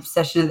my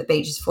session at the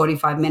beach is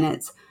 45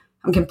 minutes.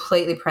 I'm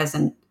completely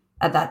present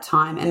at that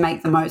time and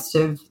make the most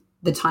of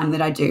the time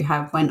that I do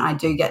have when I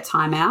do get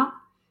time out.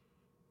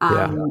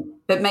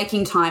 But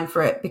making time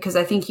for it, because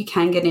I think you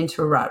can get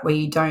into a rut where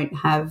you don't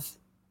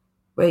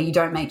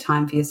make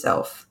time for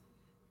yourself.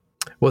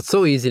 Well, it's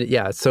so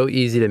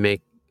easy to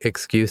make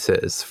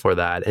excuses for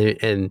that,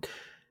 and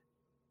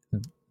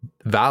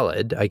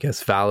valid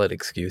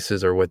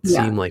excuses, or what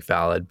seem like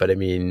valid. But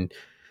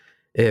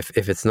if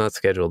it's not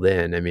scheduled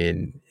in, I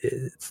mean,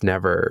 it's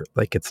never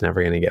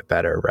going to get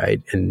better,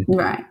 right? And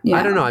right, yeah.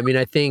 I don't know. I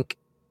mean,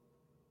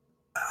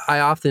 I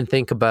often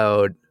think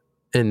about,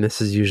 and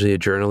this is usually a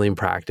journaling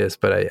practice,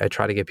 but I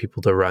try to get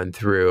people to run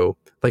through,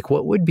 like,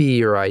 what would be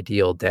your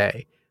ideal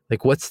day?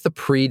 Like, what's the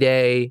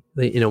pre-day?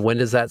 When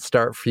does that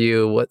start for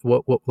you?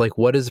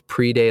 What does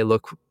pre-day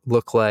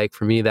look like?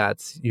 For me,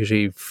 that's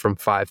usually from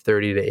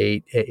 5:30 to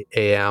 8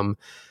 a.m.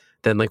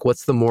 Then, like,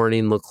 what's the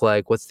morning look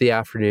like? What's the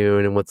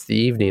afternoon? And what's the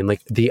evening?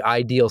 Like, the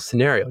ideal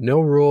scenario. No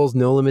rules,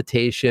 no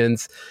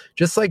limitations.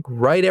 Just, like,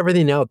 write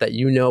everything out that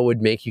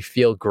would make you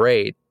feel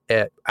great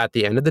at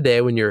the end of the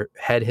day when your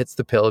head hits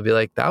the pillow. Be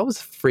like, that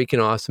was a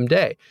freaking awesome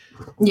day.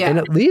 Yeah. And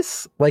at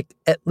least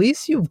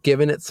you've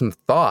given it some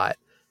thought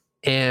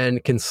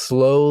and can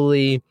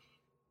slowly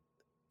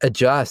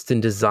adjust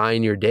and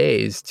design your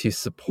days to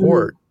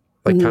support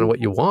kind of what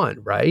you want,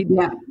 right?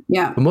 Yeah,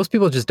 yeah. But most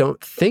people just don't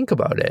think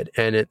about it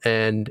and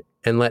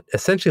let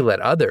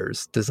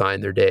others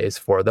design their days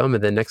for them,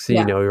 and then next thing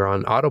you know, you're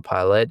on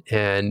autopilot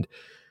and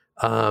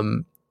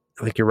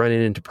like you're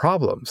running into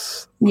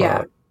problems.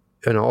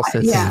 In all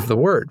senses of the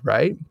word,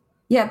 right?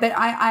 Yeah, but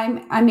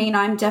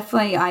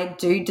I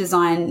do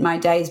design my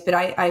days, but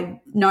I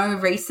know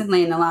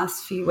recently in the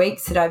last few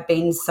weeks that I've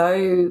been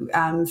so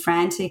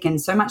frantic and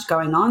so much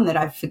going on that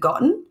I've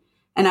forgotten,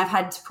 and I've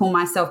had to pull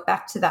myself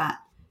back to that.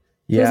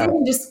 Yeah.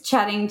 Even just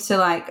chatting to,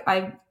 like,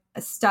 I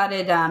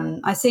started,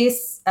 I see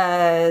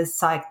a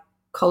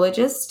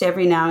psychologist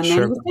every now and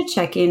then just to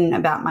check in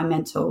about my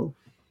mental,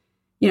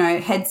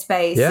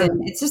 headspace. Yeah.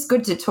 And it's just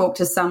good to talk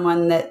to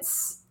someone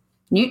that's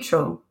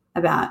neutral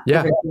about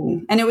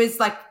everything. And it was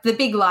like the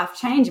big life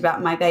change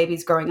about my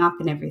babies growing up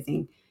and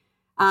everything.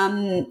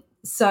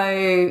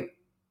 So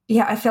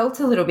yeah, I felt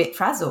a little bit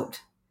frazzled,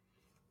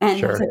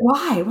 and I was like,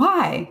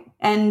 why?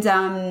 And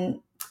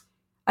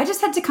I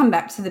just had to come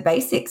back to the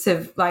basics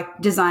of,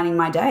 like, designing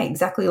my day,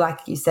 exactly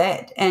like you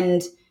said.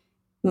 And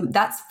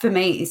that's, for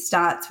me,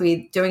 starts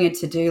with doing a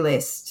to-do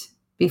list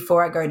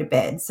before I go to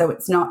bed, so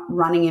it's not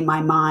running in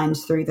my mind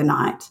through the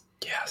night.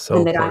 Yeah, so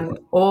and that important.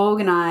 I'm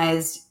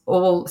organized.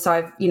 So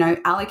I've,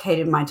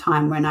 allocated my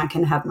time when I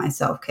can have my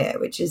self-care,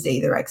 which is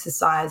either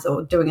exercise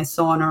or doing a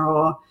sauna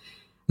or,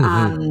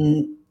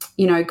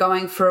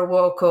 going for a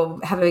walk or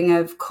having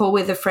a call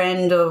with a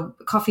friend or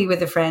coffee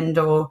with a friend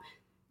or,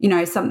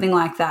 something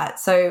like that.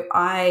 So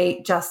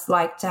I just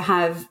like to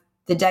have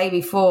the day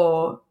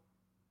before,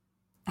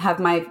 have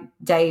my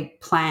day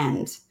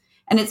planned,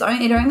 and it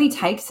only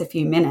takes a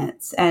few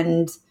minutes,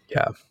 and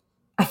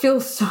I feel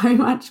so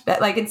much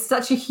better. Like, it's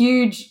such a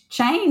huge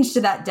change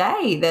to that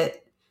day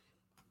that,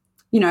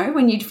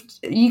 when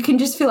you can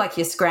just feel like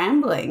you're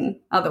scrambling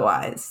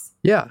otherwise.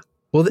 Yeah.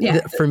 Well,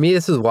 for me,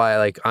 this is why,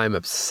 like, I'm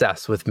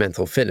obsessed with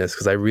mental fitness,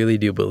 because I really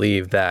do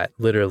believe that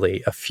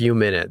literally a few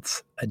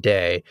minutes a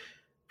day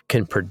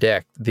can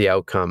predict the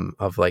outcome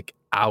of, like,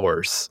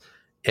 hours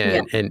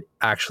and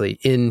actually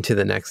into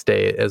the next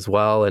day as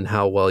well, and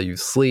how well you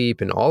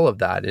sleep and all of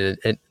that.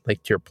 And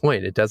like, to your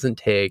point, it doesn't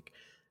take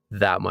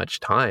that much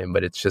time,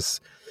 but it's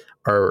just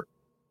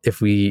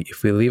if we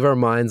leave our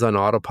minds on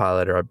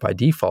autopilot or by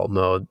default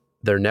mode,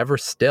 they're never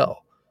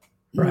still,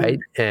 right?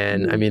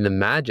 And I mean, the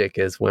magic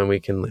is when we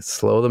can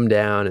slow them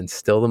down and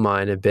still the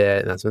mind a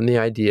bit, and that's when the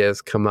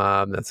ideas come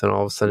up. That's when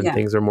all of a sudden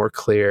things are more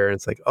clear, and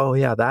it's like, oh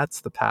yeah,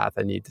 that's the path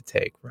I need to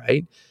take,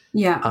 right?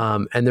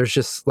 And there's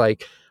just,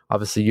 like,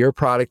 obviously your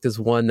product is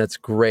one that's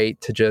great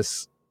to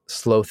just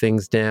slow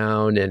things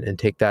down and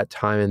take that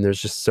time. And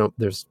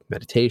there's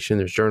meditation,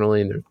 there's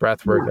journaling, there's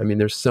breath work. I mean,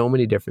 there's so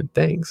many different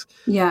things.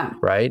 Yeah.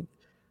 Right.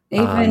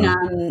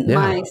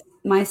 Even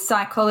my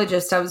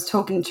psychologist, I was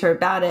talking to her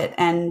about it,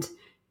 and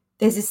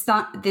there's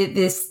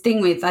this thing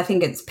with, I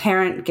think it's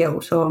parent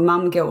guilt or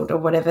mum guilt or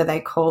whatever they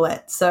call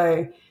it.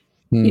 So,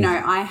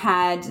 I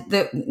had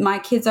my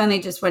kids only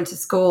just went to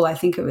school. I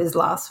think it was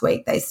last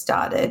week they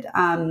started.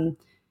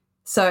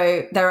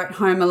 So they're at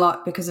home a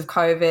lot because of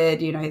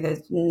COVID,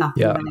 there's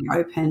nothing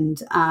really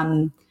opened.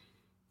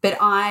 But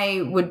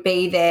I would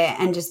be there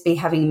and just be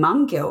having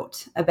mum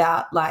guilt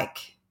about,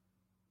 like,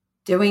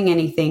 doing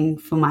anything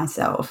for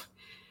myself.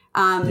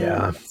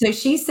 So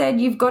she said,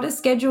 you've got to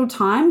schedule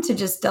time to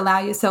just allow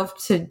yourself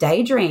to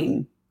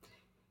daydream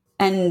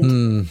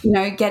and,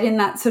 get in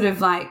that sort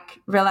of, like,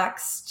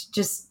 relaxed,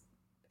 just,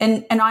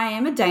 and I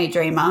am a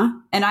daydreamer,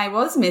 and I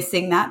was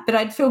missing that, but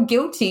I'd feel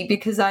guilty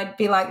because I'd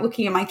be, like,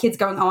 looking at my kids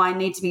going, oh, I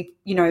need to be,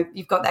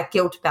 you've got that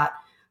guilt about,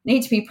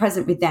 need to be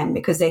present with them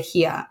because they're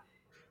here.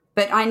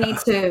 But I need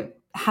to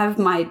have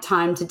my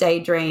time to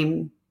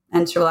daydream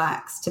and to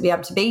relax, to be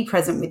able to be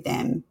present with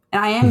them.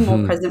 And I am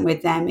more present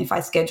with them if I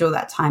schedule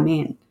that time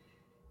in.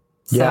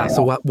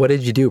 So what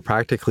did you do,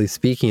 practically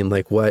speaking?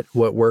 Like, what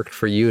worked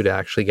for you to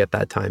actually get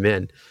that time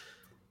in?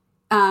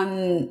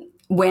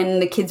 When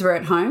the kids were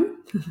at home.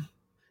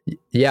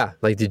 Yeah.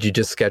 Like, did you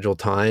just schedule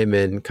time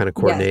and kind of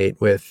coordinate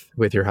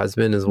with your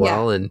husband as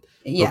well? And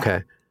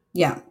okay.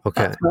 Yeah.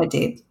 Okay. That's what I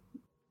did.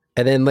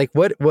 And then, like,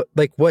 what,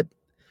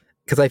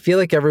 because I feel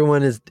like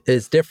everyone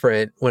is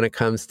different when it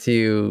comes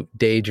to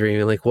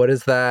daydreaming. Like, what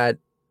does that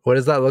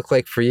look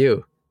like for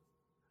you?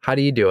 How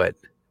do you do it?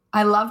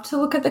 I love to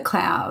look at the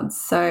clouds.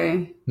 So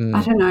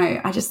I don't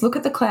know. I just look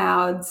at the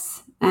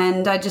clouds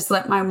and I just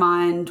let my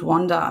mind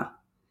wander.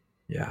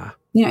 Yeah.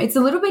 You know, it's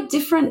a little bit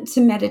different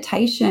to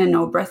meditation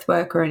or breath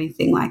work or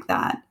anything like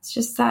that. It's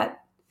just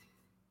that,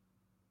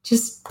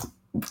 just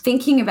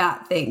thinking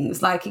about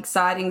things, like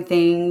exciting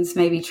things,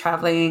 maybe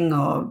traveling,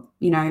 or,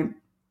 you know,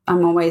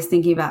 I'm always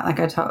thinking about, like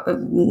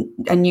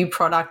a new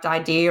product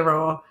idea,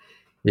 or,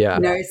 you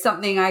know,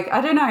 something like,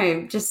 I don't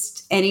know,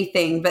 just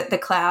anything. But the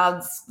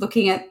clouds,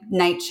 looking at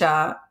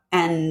nature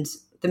and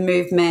the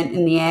movement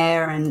in the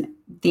air and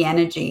the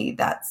energy,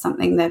 that's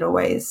something that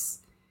always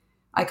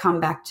I come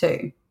back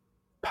to.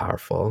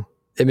 Powerful.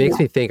 It makes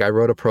me think. I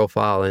wrote a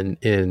profile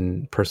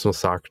in Personal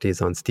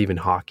Socrates on Stephen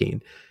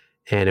Hawking,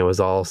 and it was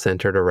all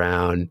centered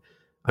around,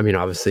 I mean,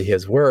 obviously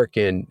his work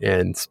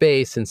and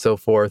space and so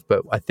forth.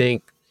 But I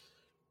think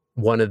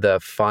one of the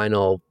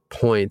final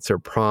points or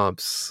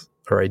prompts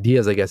or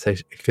ideas, I guess I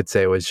could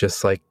say, was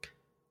just like,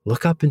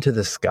 look up into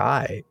the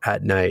sky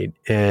at night.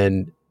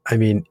 And I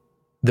mean,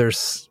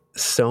 there's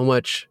so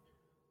much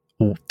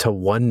to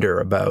wonder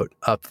about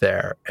up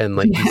there. And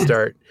like you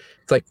start,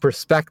 it's like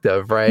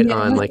perspective, right?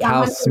 On like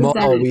how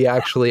small we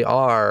actually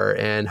are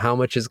and how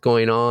much is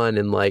going on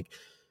in like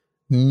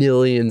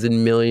millions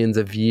and millions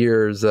of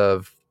years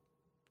of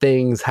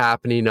things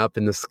happening up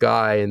in the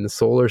sky in the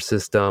solar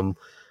system.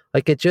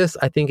 Like it just,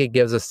 I think it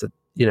gives us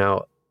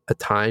a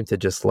time to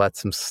just let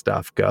some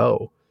stuff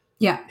go.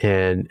 Yeah.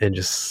 And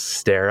just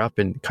stare up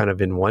and kind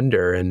of in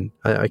wonder. And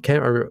I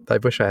can't remember, I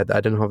wish I had, I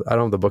don't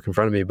have the book in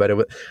front of me, but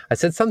I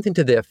said something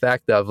to the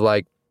effect of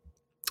like,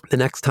 the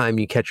next time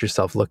you catch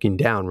yourself looking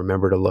down,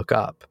 remember to look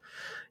up,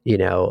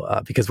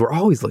 because we're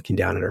always looking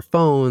down at our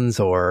phones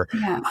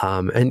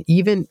and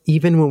even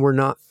when we're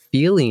not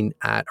feeling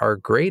at our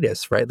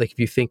greatest, right? Like if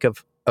you think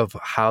of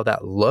how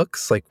that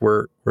looks, like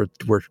we're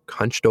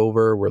hunched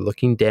over, we're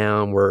looking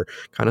down, we're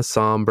kind of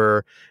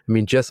somber. I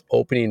mean, just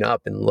opening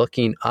up and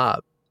looking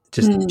up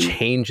just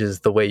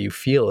changes the way you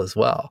feel as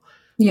well.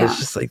 Yeah. It's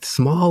just like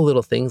small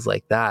little things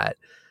like that.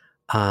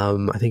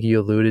 I think you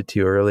alluded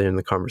to earlier in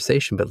the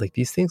conversation, but like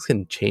these things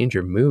can change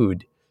your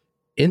mood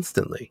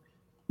instantly.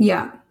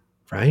 Yeah.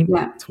 Right?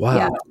 Yeah. It's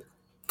wild.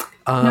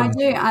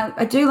 Yeah.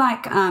 I do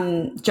like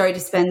Joe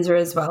Dispenza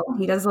as well.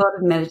 He does a lot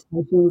of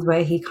meditations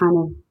where he kind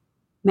of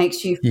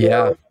makes you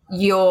feel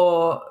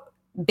you're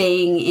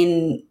being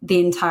in the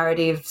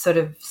entirety of sort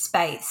of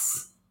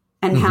space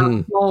and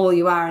how small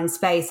you are in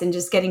space and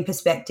just getting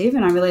perspective.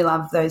 And I really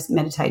love those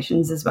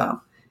meditations as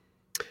well.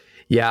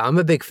 Yeah, I'm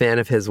a big fan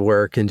of his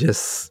work, and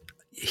just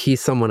he's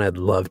someone I'd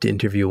love to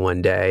interview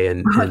one day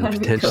and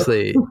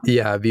potentially,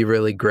 it'd be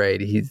really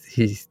great.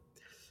 He's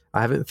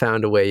I haven't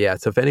found a way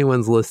yet. So if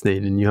anyone's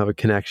listening and you have a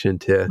connection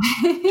to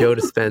Joe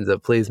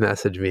Dispenza, please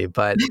message me.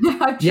 But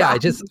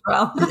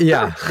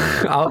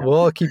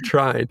we'll keep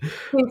trying.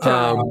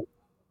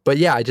 But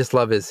yeah, I just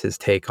love his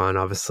take on,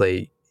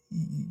 obviously,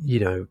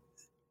 your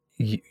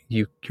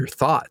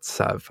thoughts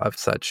have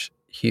such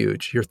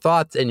huge, your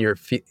thoughts and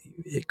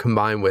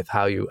combined with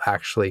how you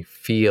actually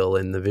feel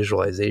and the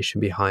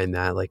visualization behind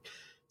that, like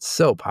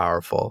so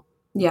powerful.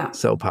 Yeah.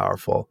 So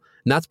powerful.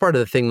 And that's part of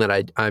the thing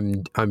that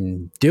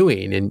I'm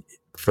doing, and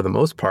for the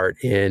most part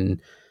in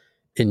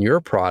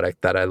your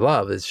product that I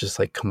love, is just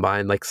like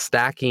combine, like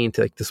stacking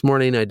to, like this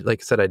morning,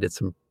 like I said, I did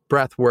some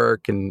breath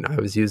work, and I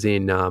was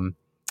using an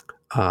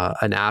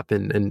app,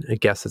 and I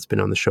guess it's been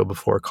on the show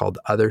before, called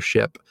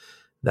Othership,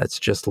 that's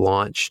just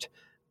launched.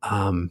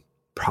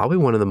 Probably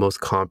one of the most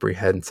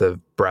comprehensive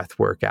guided breath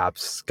work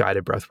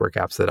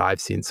apps that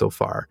I've seen so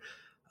far.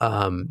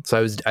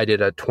 So I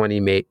did a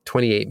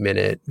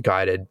 28-minute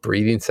guided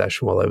breathing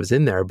session while I was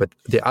in there. But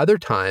the other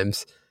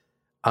times,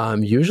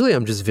 usually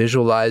I'm just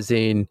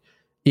visualizing,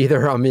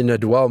 either I'm in a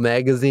Dwell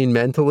magazine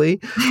mentally,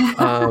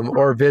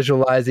 or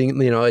visualizing,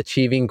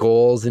 achieving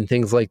goals and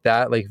things like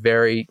that, like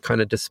very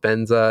kind of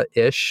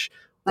Dispenza-ish,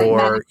 like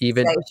or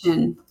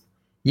even.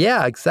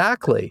 Yeah,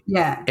 exactly.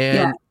 Yeah.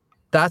 And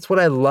that's what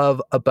I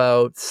love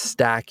about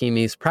stacking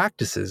these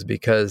practices,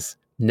 because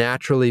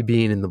naturally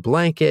being in the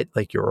blanket,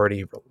 like you're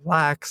already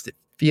relaxed, it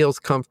feels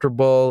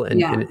comfortable,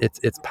 and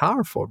it's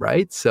powerful,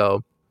 right?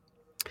 So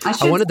I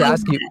wanted to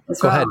ask you,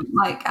 go ahead.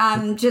 Like,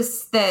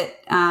 just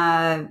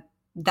that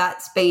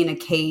that's been a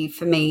key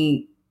for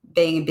me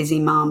being a busy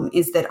mum,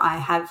 is that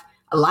I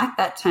like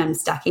that term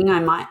stacking.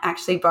 I might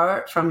actually borrow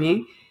it from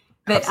you.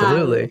 But,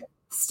 absolutely.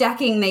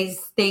 Stacking these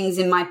things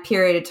in my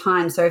period of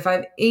time. So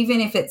even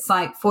if it's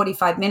like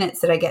 45 minutes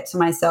that I get to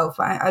myself,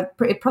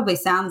 it probably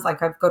sounds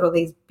like I've got all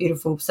these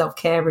beautiful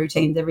self-care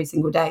routines every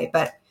single day,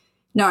 but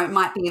no, it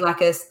might be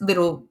like a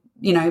little,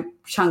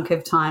 chunk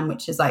of time,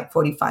 which is like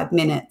 45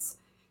 minutes.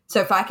 So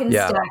if I can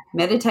stack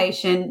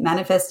meditation,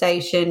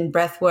 manifestation,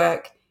 breath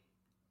work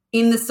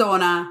in the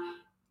sauna,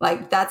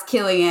 like that's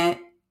killing it.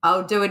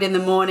 I'll do it in the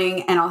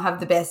morning and I'll have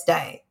the best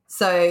day.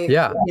 So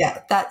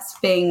that's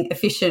being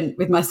efficient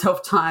with my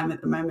self-time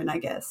at the moment, I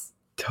guess.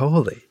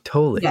 Totally.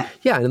 Yeah.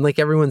 And like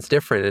everyone's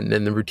different,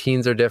 and the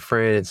routines are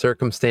different, and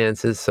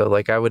circumstances. So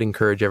like I would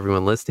encourage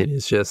everyone listening,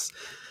 is just,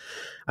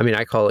 I mean,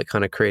 I call it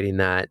kind of creating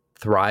that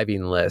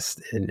thriving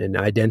list and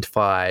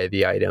identify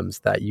the items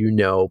that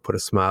put a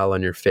smile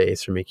on your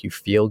face or make you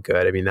feel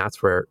good. I mean,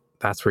 that's where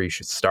you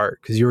should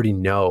start, because you already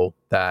know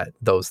that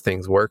those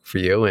things work for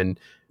you, and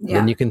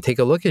then you can take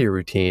a look at your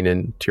routine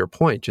and, to your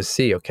point, just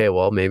see, okay,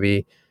 well,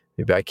 maybe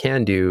I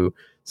can do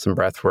some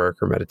breath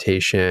work or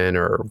meditation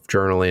or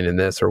journaling in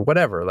this or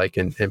whatever, like,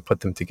 and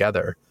put them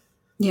together.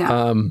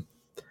 Yeah.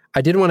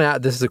 I did want to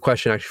add, this is a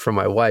question actually from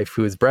my wife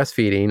who is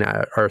breastfeeding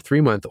our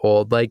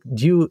 3-month-old. Like,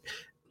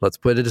 let's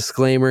put a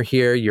disclaimer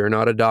here. You're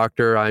not a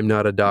doctor. I'm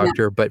not a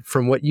doctor. But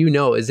from what you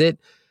know,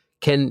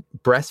 can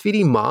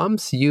breastfeeding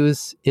moms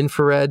use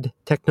infrared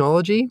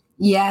technology?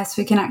 Yes,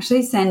 we can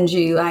actually send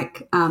you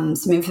like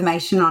some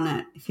information on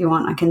it if you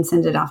want. I can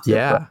send it after.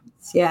 Yeah.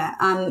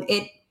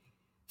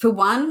 For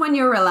one, when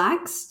you're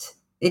relaxed,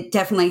 it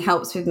definitely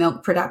helps with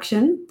milk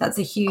production. That's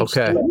a huge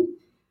thing.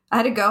 I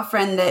had a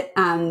girlfriend that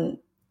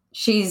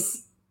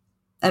she's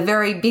a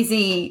very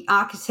busy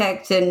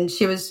architect, and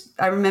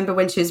I remember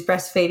when she was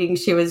breastfeeding,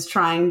 she was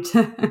trying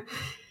to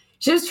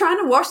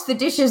wash the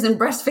dishes and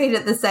breastfeed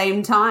at the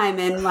same time.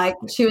 And like,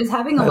 she was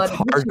having a lot of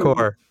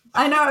hardcore.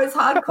 I know, it's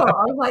hardcore.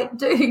 I was like,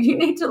 dude, you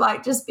need to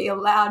like just be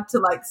allowed to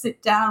like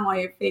sit down while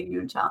you're feeding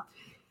your child.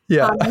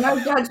 Yeah.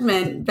 No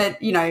judgment, but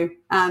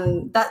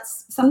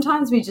that's,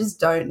 sometimes we just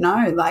don't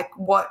know like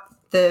what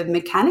the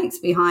mechanics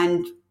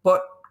behind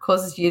what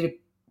causes you to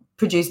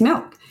produce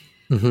milk.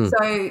 Mm-hmm.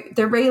 So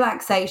the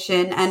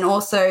relaxation and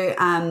also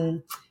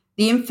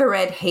the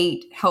infrared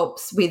heat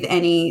helps with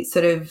any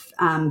sort of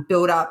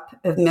buildup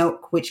of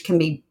milk, which can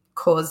be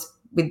caused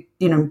with,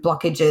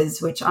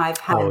 blockages, which I've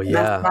had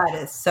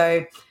mastitis.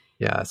 So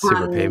it's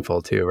super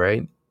painful too,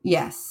 right?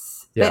 Yes.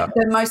 Yeah. But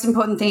the most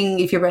important thing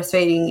if you're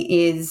breastfeeding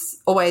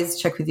is always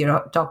check with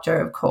your doctor,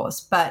 of course,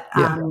 but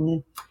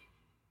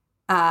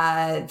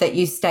that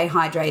you stay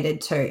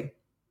hydrated too.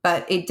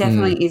 But it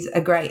definitely is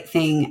a great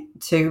thing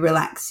to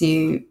relax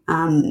you,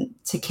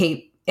 to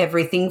keep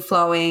everything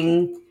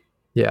flowing.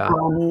 Yeah.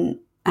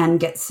 And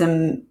get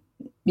some,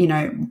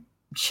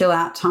 chill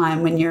out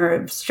time when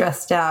you're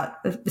stressed out,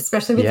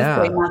 especially with a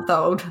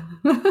 3-month-old.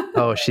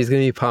 Oh, she's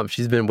going to be pumped.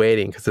 She's been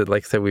waiting because,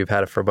 like I said, we've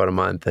had it for about a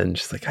month, and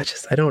she's like,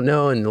 I don't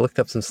know. And looked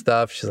up some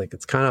stuff. She's like,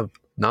 it's kind of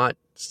not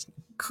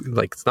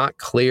like, it's not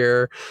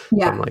clear.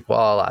 Yeah. So I'm like, well,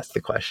 I'll ask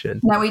the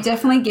question. No, we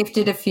definitely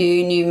gifted a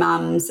few new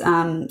mums,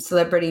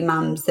 celebrity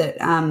mums that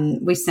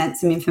we sent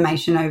some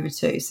information over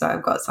to. So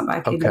I've got some. I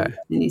can send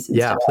you some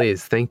stuff.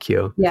 Please. Thank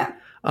you. Yeah.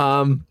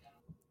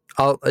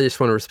 I just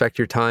want to respect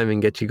your time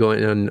and get you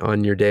going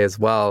on your day as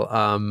well.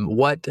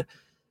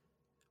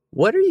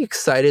 What are you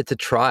excited to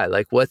try?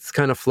 Like, what's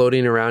kind of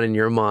floating around in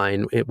your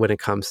mind when it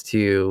comes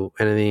to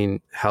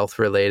anything health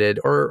related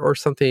or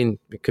something?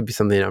 It could be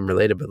something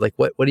unrelated, but like,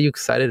 what are you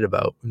excited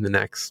about in the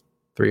next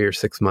 3 or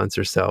 6 months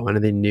or so?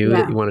 Anything new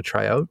that you want to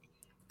try out?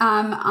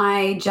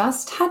 I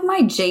just had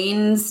my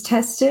genes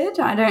tested.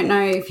 I don't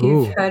know if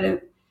you've heard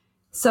of.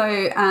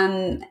 So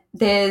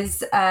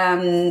there's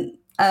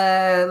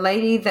a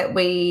lady that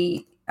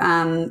we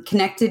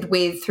connected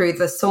with through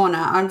the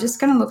sauna. I'm just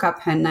going to look up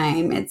her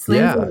name. It's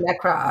Lindsay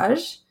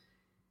Lecrage.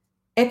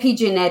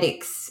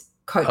 Epigenetics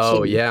coaching.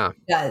 Oh, yeah.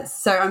 Does.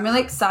 So I'm really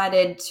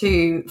excited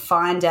to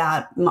find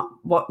out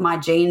what my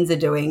genes are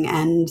doing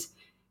and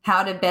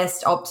how to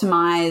best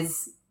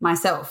optimize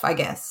myself, I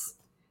guess.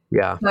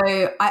 Yeah.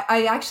 So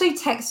I actually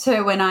texted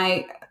her when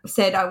I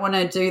said I want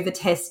to do the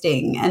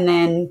testing, and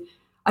then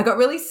I got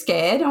really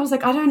scared. I was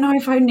like, I don't know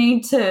if I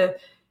need to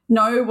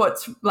know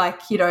what's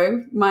like,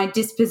 my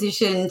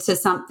disposition to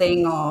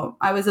something, or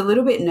I was a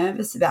little bit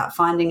nervous about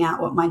finding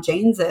out what my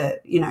genes are,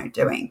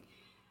 doing.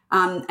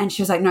 And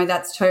she was like, no,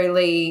 that's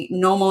totally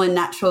normal and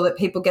natural that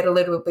people get a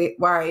little bit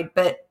worried,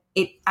 but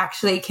it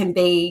actually can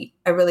be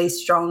a really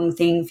strong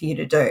thing for you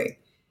to do.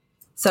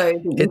 So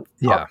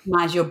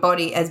optimize your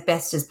body as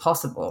best as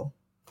possible.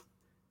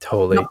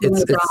 Totally.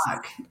 It's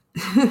dark.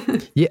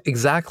 Yeah,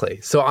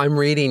 exactly. So I'm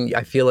reading,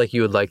 I feel like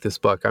you would like this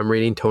book. I'm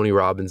reading Tony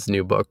Robbins'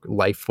 new book,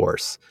 Life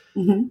Force,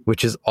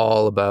 which is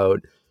all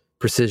about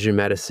precision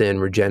medicine,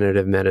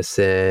 regenerative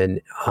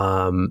medicine,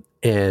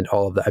 and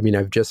all of that. I mean,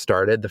 I've just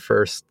started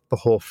the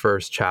whole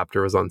first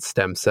chapter was on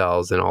stem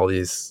cells and all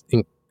these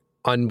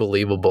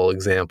unbelievable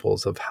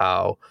examples of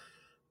how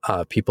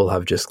people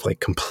have just like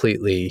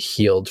completely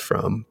healed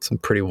from some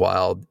pretty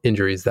wild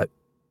injuries that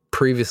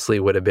previously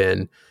would have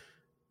been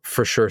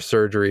for sure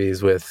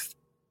surgeries with,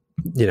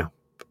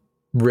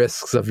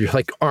 risks of your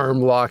like arm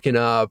locking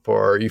up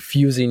or you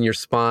fusing your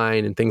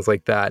spine and things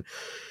like that.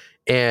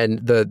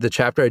 And the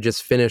chapter I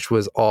just finished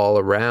was all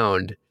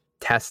around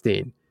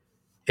testing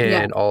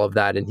and all of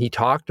that. And he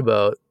talked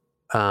about,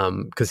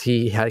 because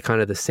he had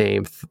kind of the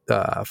same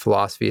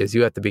philosophy as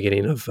you at the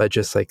beginning of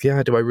just like, do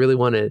I really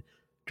want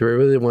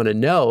to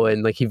know?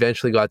 And like, he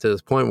eventually got to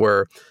this point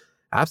where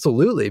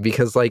absolutely,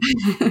 because like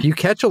you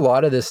catch a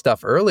lot of this stuff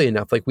early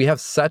enough. Like we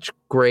have such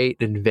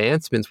great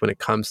advancements when it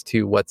comes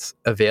to what's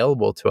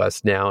available to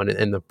us now,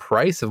 and the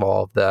price of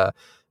all of the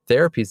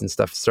therapies and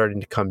stuff starting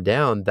to come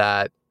down,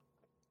 that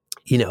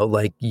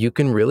like you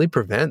can really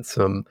prevent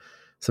some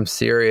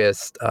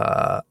serious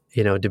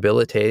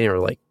debilitating or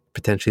like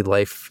potentially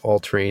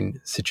life-altering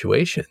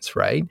situations,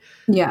 right?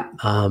 Yeah.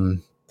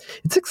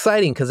 It's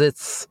exciting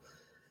because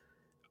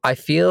I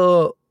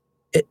feel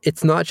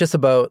it's not just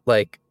about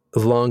like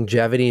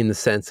longevity in the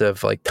sense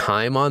of like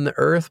time on the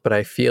earth, but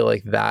I feel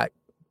like that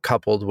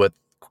coupled with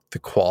the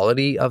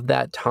quality of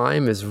that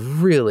time is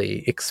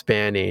really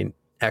expanding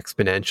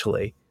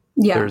exponentially.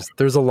 Yeah.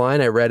 There's a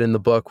line I read in the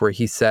book where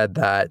he said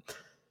that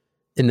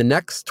in the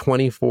next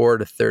 24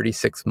 to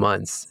 36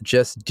 months,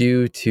 just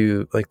due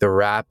to like the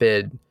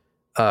rapid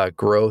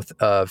growth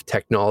of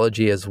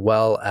technology as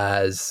well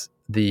as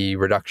the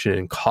reduction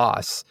in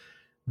costs,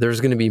 there's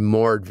going to be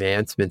more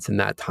advancements in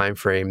that time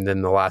frame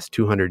than the last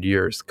 200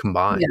 years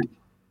combined.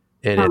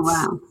 Yeah. And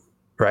wow.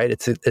 Right,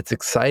 it's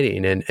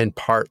exciting, and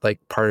part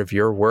of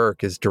your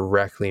work is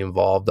directly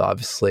involved,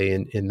 obviously,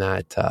 in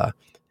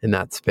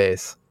that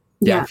space.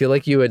 Yeah, I feel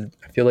like you would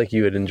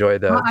enjoy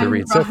the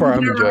read. So far, I'm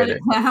enjoying it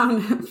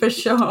down for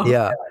sure.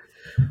 Yeah,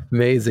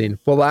 amazing.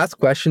 Well, last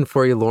question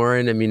for you,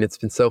 Lauren. I mean, it's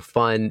been so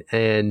fun,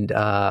 and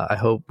I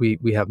hope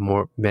we have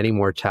many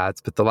more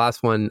chats. But the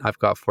last one I've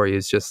got for you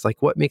is just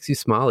like, what makes you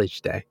smile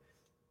each day?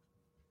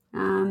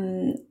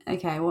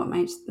 Okay, what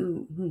makes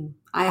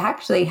I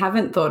actually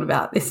haven't thought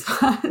about this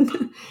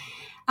one.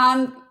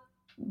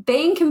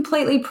 Being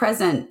completely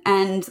present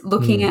and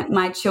looking at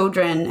my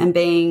children and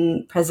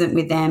being present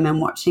with them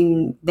and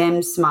watching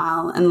them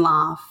smile and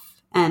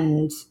laugh.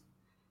 And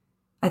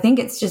I think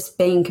it's just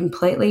being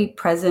completely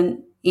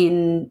present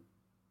in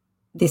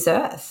this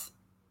earth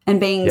and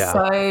being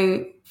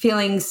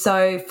feeling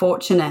so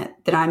fortunate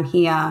that I'm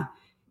here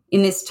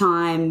in this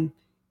time,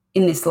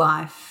 in this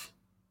life,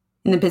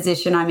 in the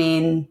position I'm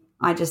in.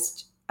 I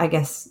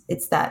guess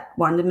it's that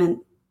wonderment.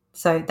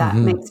 So that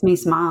makes me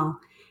smile.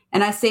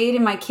 And I see it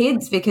in my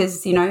kids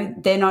because, you know,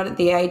 they're not at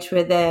the age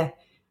where they're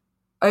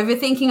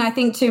overthinking, I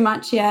think, too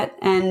much yet,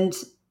 and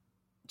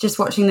just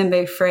watching them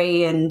be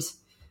free. And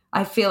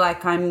I feel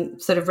like I'm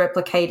sort of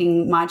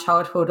replicating my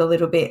childhood a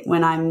little bit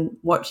when I'm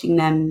watching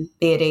them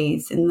be at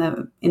ease in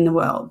the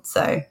world.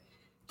 So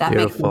that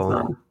makes me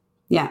smile.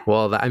 Yeah.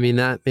 Well, that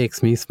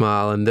makes me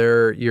smile. And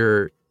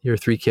your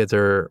 3 kids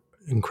are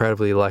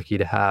incredibly lucky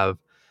to have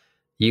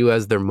you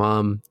as their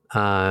mom.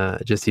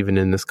 Just even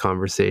in this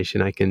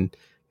conversation, I can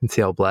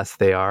see how blessed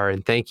they are.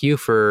 And thank you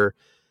for,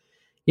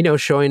 you know,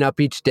 showing up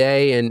each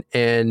day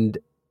and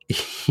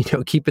you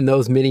know, keeping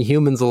those mini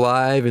humans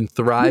alive and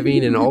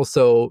thriving, and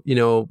also, you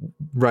know,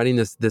 running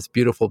this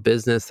beautiful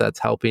business that's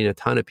helping a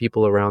ton of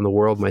people around the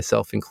world,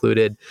 myself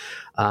included.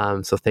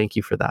 So thank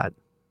you for that.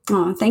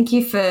 Oh, thank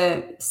you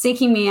for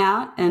seeking me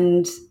out.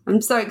 And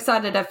I'm so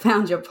excited I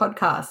found your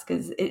podcast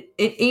because it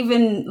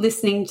even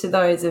listening to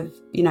those have,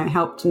 you know,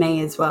 helped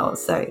me as well.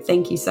 So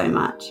thank you so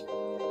much.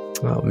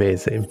 Oh,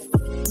 amazing.